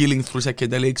mandatory healing through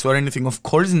psychedelics or anything. Of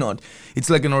course not.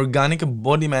 It's like an organic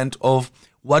embodiment of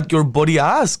what your body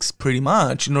asks pretty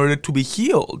much in order to be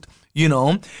healed,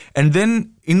 and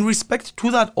then in respect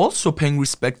to that, also paying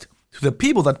respect to the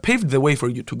people that paved the way for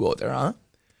you to go there, huh?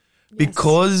 Yes.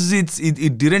 Because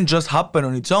it didn't just happen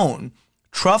on its own.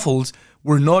 Truffles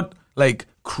were not like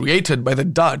created by the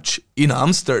Dutch in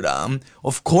Amsterdam.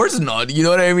 Of course not, you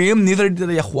know what I mean? Neither did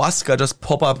ayahuasca just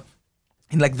pop up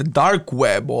in like the dark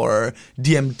web or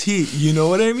DMT, you know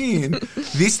what I mean?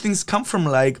 These things come from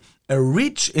like a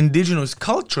rich indigenous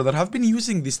culture that have been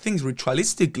using these things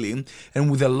ritualistically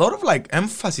and with a lot of like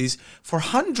emphasis for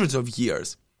hundreds of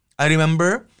years. I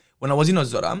remember when I was in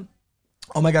Ozora,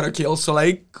 oh my God, okay, also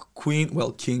like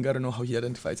king, I don't know how he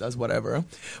identifies as, whatever.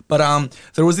 But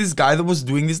there was this guy that was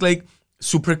doing these like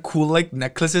super cool like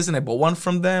necklaces, and I bought one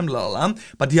from them,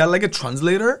 but he had like a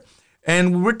translator.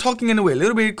 And we were talking anyway a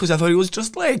little bit because I thought he was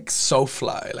just like so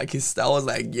fly. Like his style was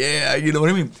like, yeah, you know what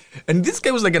I mean? And this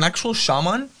guy was like an actual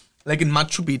shaman, like in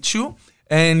Machu Picchu.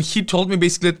 And he told me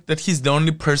basically that he's the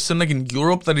only person like in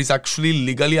Europe that is actually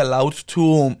legally allowed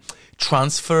to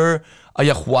transfer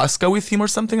ayahuasca with him or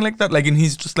something like that. Like in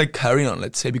his just like carry-on,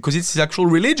 let's say, because it's his actual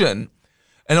religion.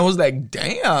 And I was like,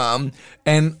 damn.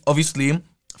 And obviously,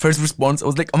 first response, I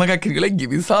was like, oh my God, can you like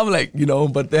give me some? Like,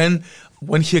 but then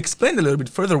when he explained a little bit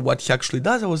further what he actually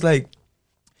does, I was like,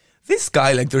 this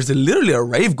guy, like there's literally a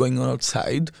rave going on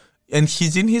outside and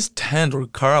he's in his tent or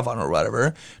caravan or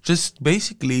whatever, just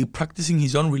basically practicing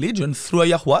his own religion through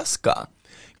ayahuasca.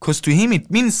 because to him it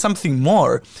means something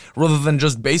more rather than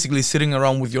just basically sitting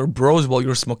around with your bros while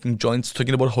you're smoking joints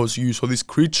talking about how you saw this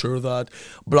creature that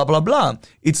blah blah blah.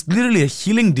 It's literally a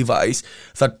healing device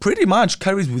that pretty much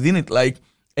carries within it like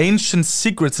ancient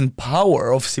secrets and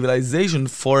power of civilization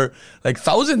for like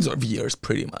thousands of years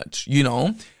pretty much, you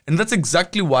know. And that's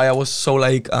exactly why I was so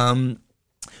like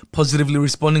positively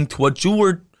responding to what you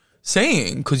were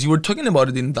saying, because you were talking about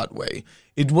it in that way.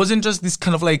 It wasn't just this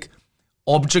kind of like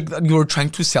object that you were trying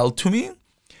to sell to me,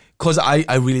 because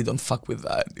I really don't fuck with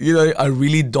that. You know, I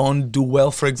really don't do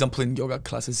well, for example, in yoga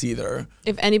classes either.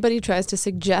 If anybody tries to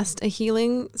suggest a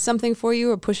healing something for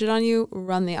you or push it on you,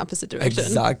 run the opposite direction.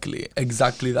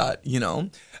 Exactly that, you know.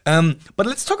 But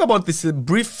let's talk about this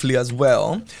briefly as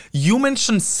well. You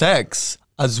mentioned sex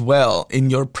as well in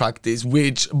your practice,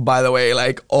 which, by the way,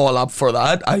 like all up for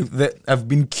that. I've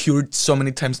been cured so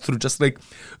many times through just like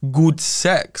good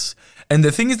sex. And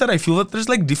the thing is that I feel that there's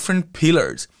like different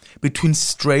pillars between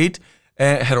straight,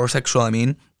 heterosexual, I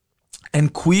mean,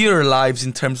 and queer lives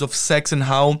in terms of sex and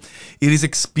how it is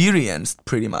experienced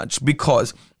pretty much.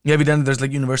 Because evidently there's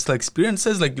like universal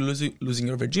experiences, like you losing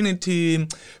your virginity,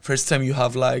 first time you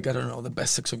have like, I don't know, the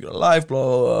best sex of your life, blah,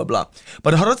 blah, blah.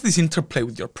 But how does this interplay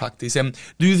with your practice? And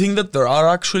do you think that there are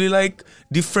actually like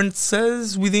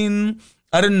differences within,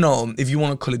 I don't know, if you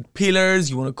want to call it pillars,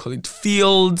 you want to call it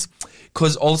fields?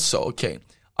 Because also, okay,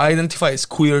 I identify as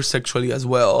queer sexually as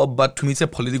well, but to me it's a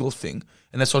political thing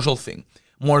and a social thing,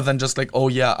 more than just like, oh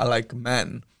yeah, I like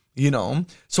men, you know?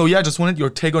 So yeah, just wanted your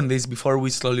take on this before we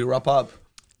slowly wrap up.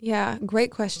 Yeah,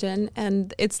 great question.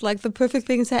 And it's like the perfect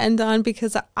thing to end on,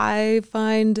 because I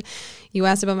find, you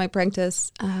asked about my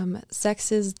practice, sex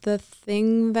is the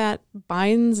thing that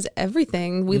binds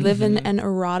everything. We live in an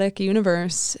erotic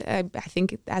universe. I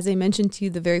think, as I mentioned to you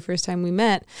the very first time we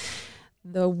met,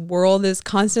 the world is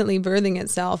constantly birthing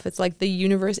itself. It's like the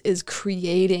universe is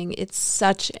creating. It's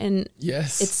such an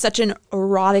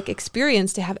erotic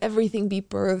experience to have everything be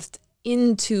birthed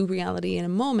into reality in a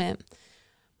moment.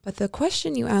 But the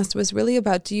question you asked was really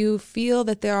about, do you feel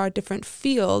that there are different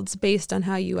fields based on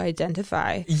how you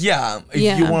identify? Yeah,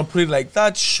 if you want to put it like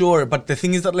that, sure. But the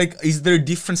thing is that, like, is there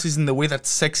differences in the way that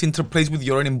sex interplays with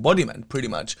your own embodiment, pretty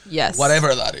much? Yes.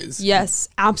 Whatever that is. Yes,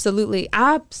 absolutely.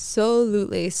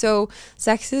 Absolutely. So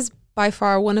sex is by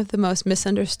far one of the most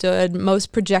misunderstood,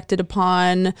 most projected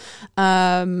upon,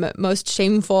 most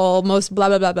shameful, most blah,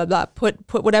 blah, blah, blah, blah.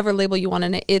 Put whatever label you want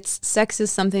in it. Sex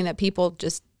is something that people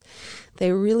just,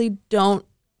 they really don't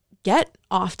get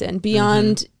often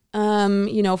beyond,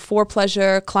 for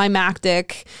pleasure,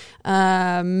 climactic,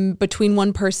 between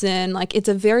one person. Like, it's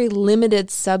a very limited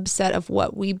subset of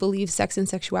what we believe sex and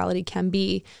sexuality can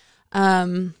be.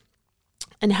 And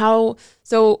how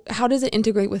does it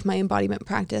integrate with my embodiment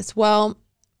practice? Well,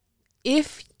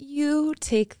 if you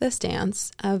take the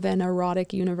stance of an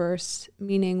erotic universe,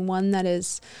 meaning one that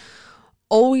is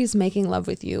always making love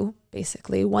with you,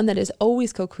 basically, one that is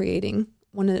always co-creating,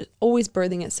 one that is always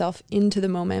birthing itself into the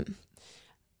moment,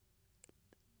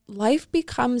 life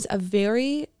becomes a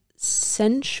very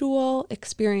sensual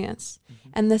experience.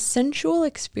 And the sensual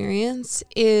experience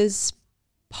is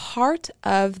part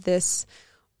of this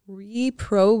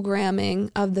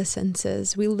reprogramming of the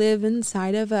senses. We live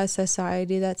inside of a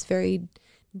society that's very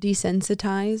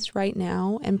desensitized right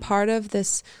now, and part of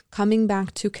this coming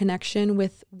back to connection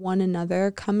with one another,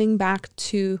 coming back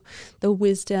to the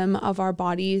wisdom of our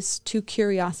bodies, to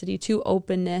curiosity, to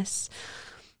openness,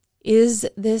 is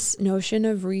this notion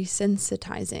of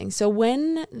resensitizing. So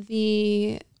when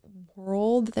the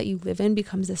world that you live in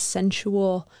becomes a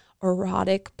sensual,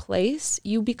 erotic place,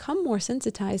 you become more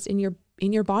sensitized in your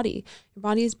body. Your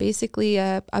body is basically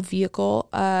a vehicle,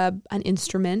 an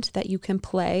instrument that you can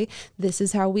play. This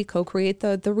is how we co-create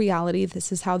the reality.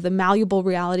 This is how the malleable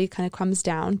reality kind of comes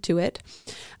down to it.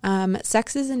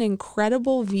 Sex is an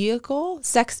incredible vehicle.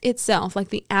 Sex itself, like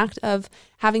the act of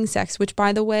having sex, which,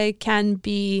 by the way, can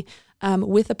be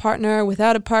with a partner,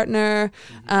 without a partner,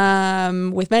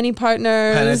 with many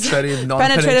partners, penetrative,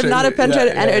 not a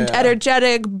penetrative,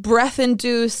 energetic,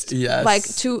 breath-induced, like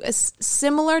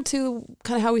similar to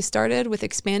kind of how we started with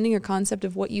expanding your concept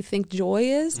of what you think joy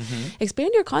is.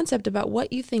 Expand your concept about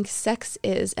what you think sex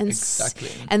is, and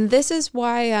and this is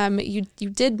why you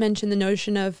did mention the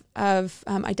notion of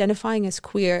identifying as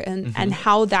queer and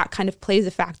how that kind of plays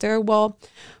a factor. Well,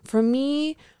 for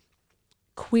me,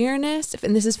 queerness,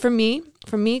 and this is for me,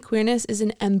 queerness is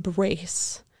an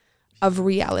embrace of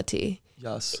reality.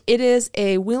 Yes. It is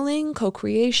a willing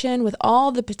co-creation with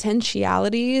all the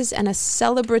potentialities and a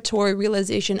celebratory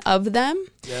realization of them.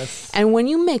 Yes. And when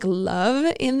you make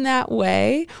love in that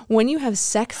way, when you have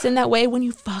sex in that way, when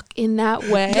you fuck in that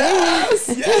way,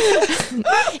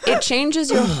 it changes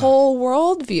your whole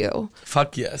worldview.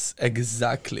 Fuck yes,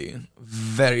 exactly.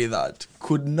 Very that.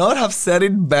 Could not have said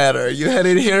it better. You had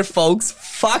it here, folks.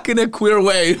 Fuck in a queer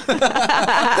way.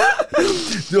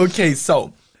 Okay,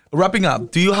 so wrapping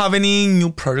up, do you have any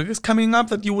new projects coming up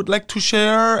that you would like to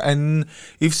share? And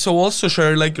if so, also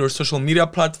share like your social media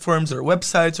platforms or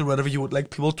websites or whatever you would like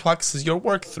people to access your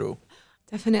work through.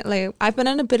 Definitely. I've been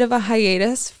on a bit of a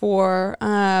hiatus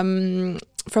from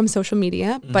social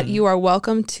media, but you are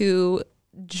welcome to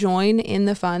join in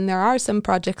the fun. There are some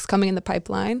projects coming in the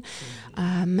pipeline.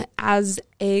 As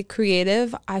a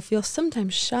creative, I feel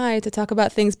sometimes shy to talk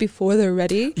about things before they're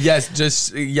ready. Yes,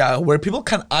 just, where people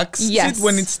can access it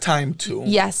when it's time to.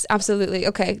 Yes, absolutely.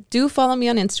 Okay, do follow me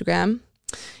on Instagram.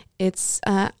 It's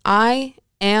I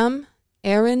am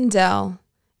Arendelle.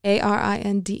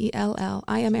 Arindell.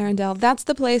 I am Arendelle. That's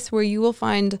the place where you will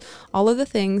find all of the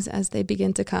things as they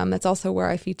begin to come. That's also where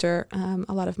I feature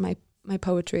a lot of my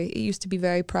poetry. It used to be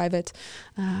very private.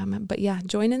 But yeah,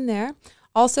 join in there.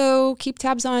 Also, keep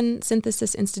tabs on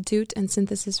Synthesis Institute and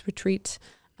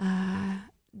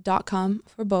synthesisretreat.com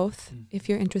for both if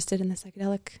you're interested in the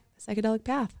psychedelic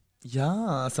path.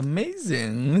 Yeah, it's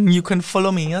amazing. You can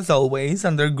follow me as always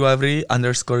under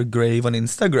gravity_grave on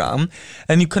Instagram.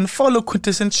 And you can follow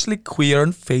Quintessentially Queer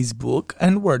on Facebook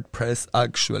and WordPress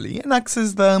actually. And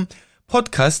access the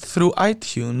podcast through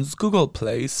iTunes, Google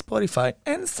Play, Spotify,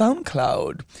 and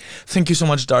SoundCloud. Thank you so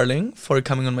much, darling, for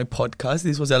coming on my podcast.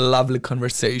 This was a lovely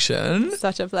conversation.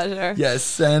 Such a pleasure.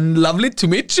 Yes, and lovely to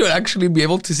meet you and actually be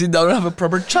able to sit down and have a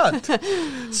proper chat.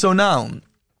 So now,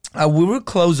 we will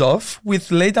close off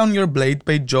with Lay Down Your Blade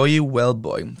by Joey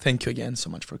Wellboy. Thank you again so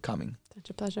much for coming. Such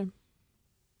a pleasure.